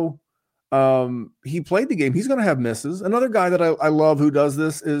though he played the game, he's going to have misses. Another guy that I love who does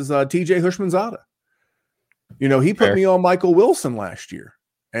this is TJ Hushmanzada. He put me on Michael Wilson last year,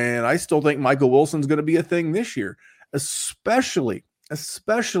 and I still think Michael Wilson's going to be a thing this year, especially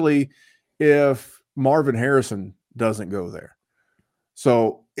if Marvin Harrison doesn't go there.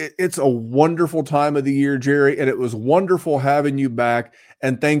 So it's a wonderful time of the year, Jerry, and it was wonderful having you back,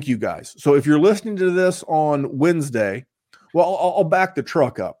 and thank you guys. So if you're listening to this on Wednesday, well, I'll back the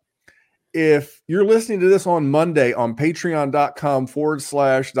truck up. If you're listening to this on Monday on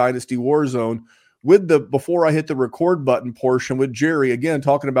patreon.com/Dynasty WarZone, with the before I hit the record button portion with Jerry, again,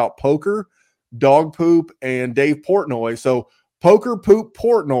 talking about poker, dog poop, and Dave Portnoy. So poker, poop,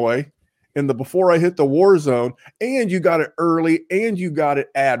 Portnoy in the before I hit the WarZone, and you got it early and you got it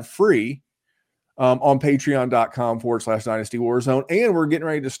ad free on patreon.com/Dynasty WarZone. And we're getting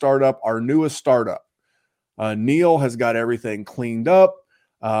ready to start up our newest startup. Neil has got everything cleaned up.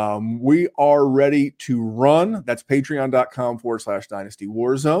 We are ready to run. That's patreon.com/Dynasty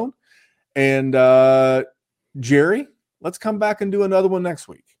WarZone. And Jerry, let's come back and do another one next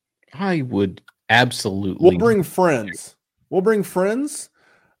week. I would absolutely. We'll bring friends. We'll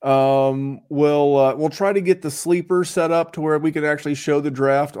try to get the sleeper set up to where we can actually show the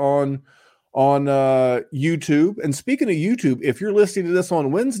draft on YouTube. And speaking of YouTube, if you're listening to this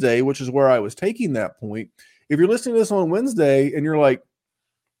on Wednesday, which is where I was taking that point, if you're listening to this on Wednesday and you're like,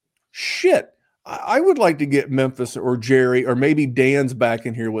 shit, I would like to get Memphis or Jerry or maybe Dan's back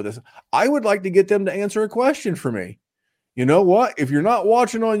in here with us. I would like to get them to answer a question for me. You know what? If you're not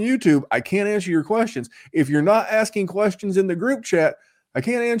watching on YouTube, I can't answer your questions. If you're not asking questions in the group chat, I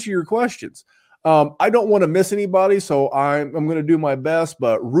can't answer your questions. I don't want to miss anybody, so I'm going to do my best.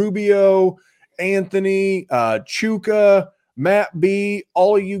 But Rubio, Anthony, Chuka, Matt B,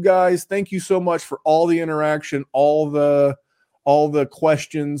 all of you guys, thank you so much for all the interaction, all the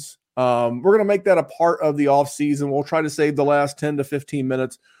questions. We're going to make that a part of the off season. We'll try to save the last 10 to 15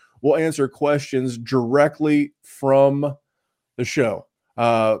 minutes. We'll answer questions directly from the show.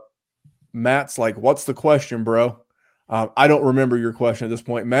 Matt's like, what's the question, bro? I don't remember your question at this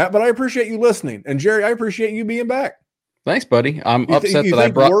point, Matt, but I appreciate you listening. And Jerry, I appreciate you being back. Thanks, buddy. I'm upset that I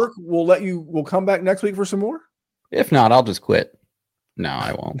brought work. We'll come back next week for some more. If not, I'll just quit. No,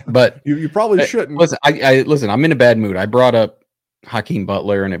 I won't. But you probably shouldn't. Listen, listen, I'm in a bad mood. I brought up Hakeem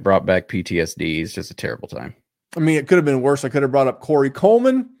Butler and it brought back PTSD. It's just a terrible time. I mean, it could have been worse. I could have brought up Corey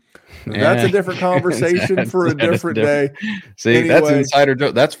Coleman. That's a different conversation for a different day. See, anyway, that's insider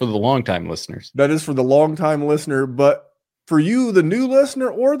joke. That's for the longtime listeners. That is for the longtime listener. But for you, the new listener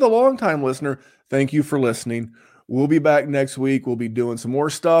or the longtime listener, thank you for listening. We'll be back next week. We'll be doing some more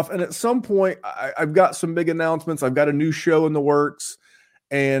stuff. And at some point, I've got some big announcements. I've got a new show in the works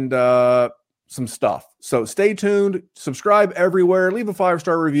and some stuff. So stay tuned. Subscribe everywhere. Leave a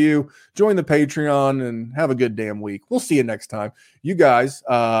 5-star review. Join the Patreon and have a good damn week. We'll see you next time. You guys,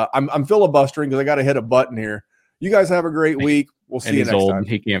 I'm filibustering because I got to hit a button here. You guys have a great week. We'll see you next time.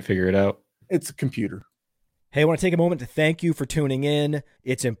 He can't figure it out. It's a computer. Hey, I want to take a moment to thank you for tuning in.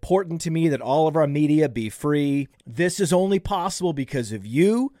 It's important to me that all of our media be free. This is only possible because of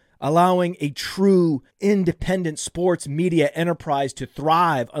you allowing a true independent sports media enterprise to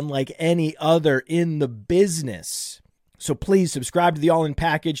thrive unlike any other in the business. So please subscribe to the All In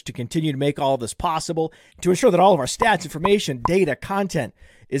Package to continue to make all of this possible, to ensure that all of our stats, information, data, content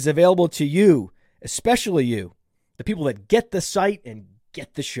is available to you, especially you, the people that get the site and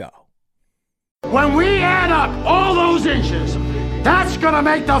get the show. When we add up all those inches, that's gonna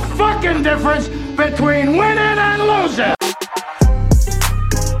make the fucking difference between winning and losing.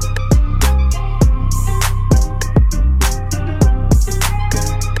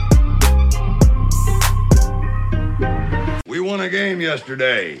 We won a game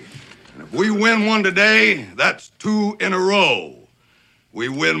yesterday. And if we win one today, that's 2 in a row. We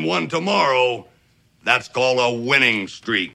win one tomorrow, that's called a winning streak.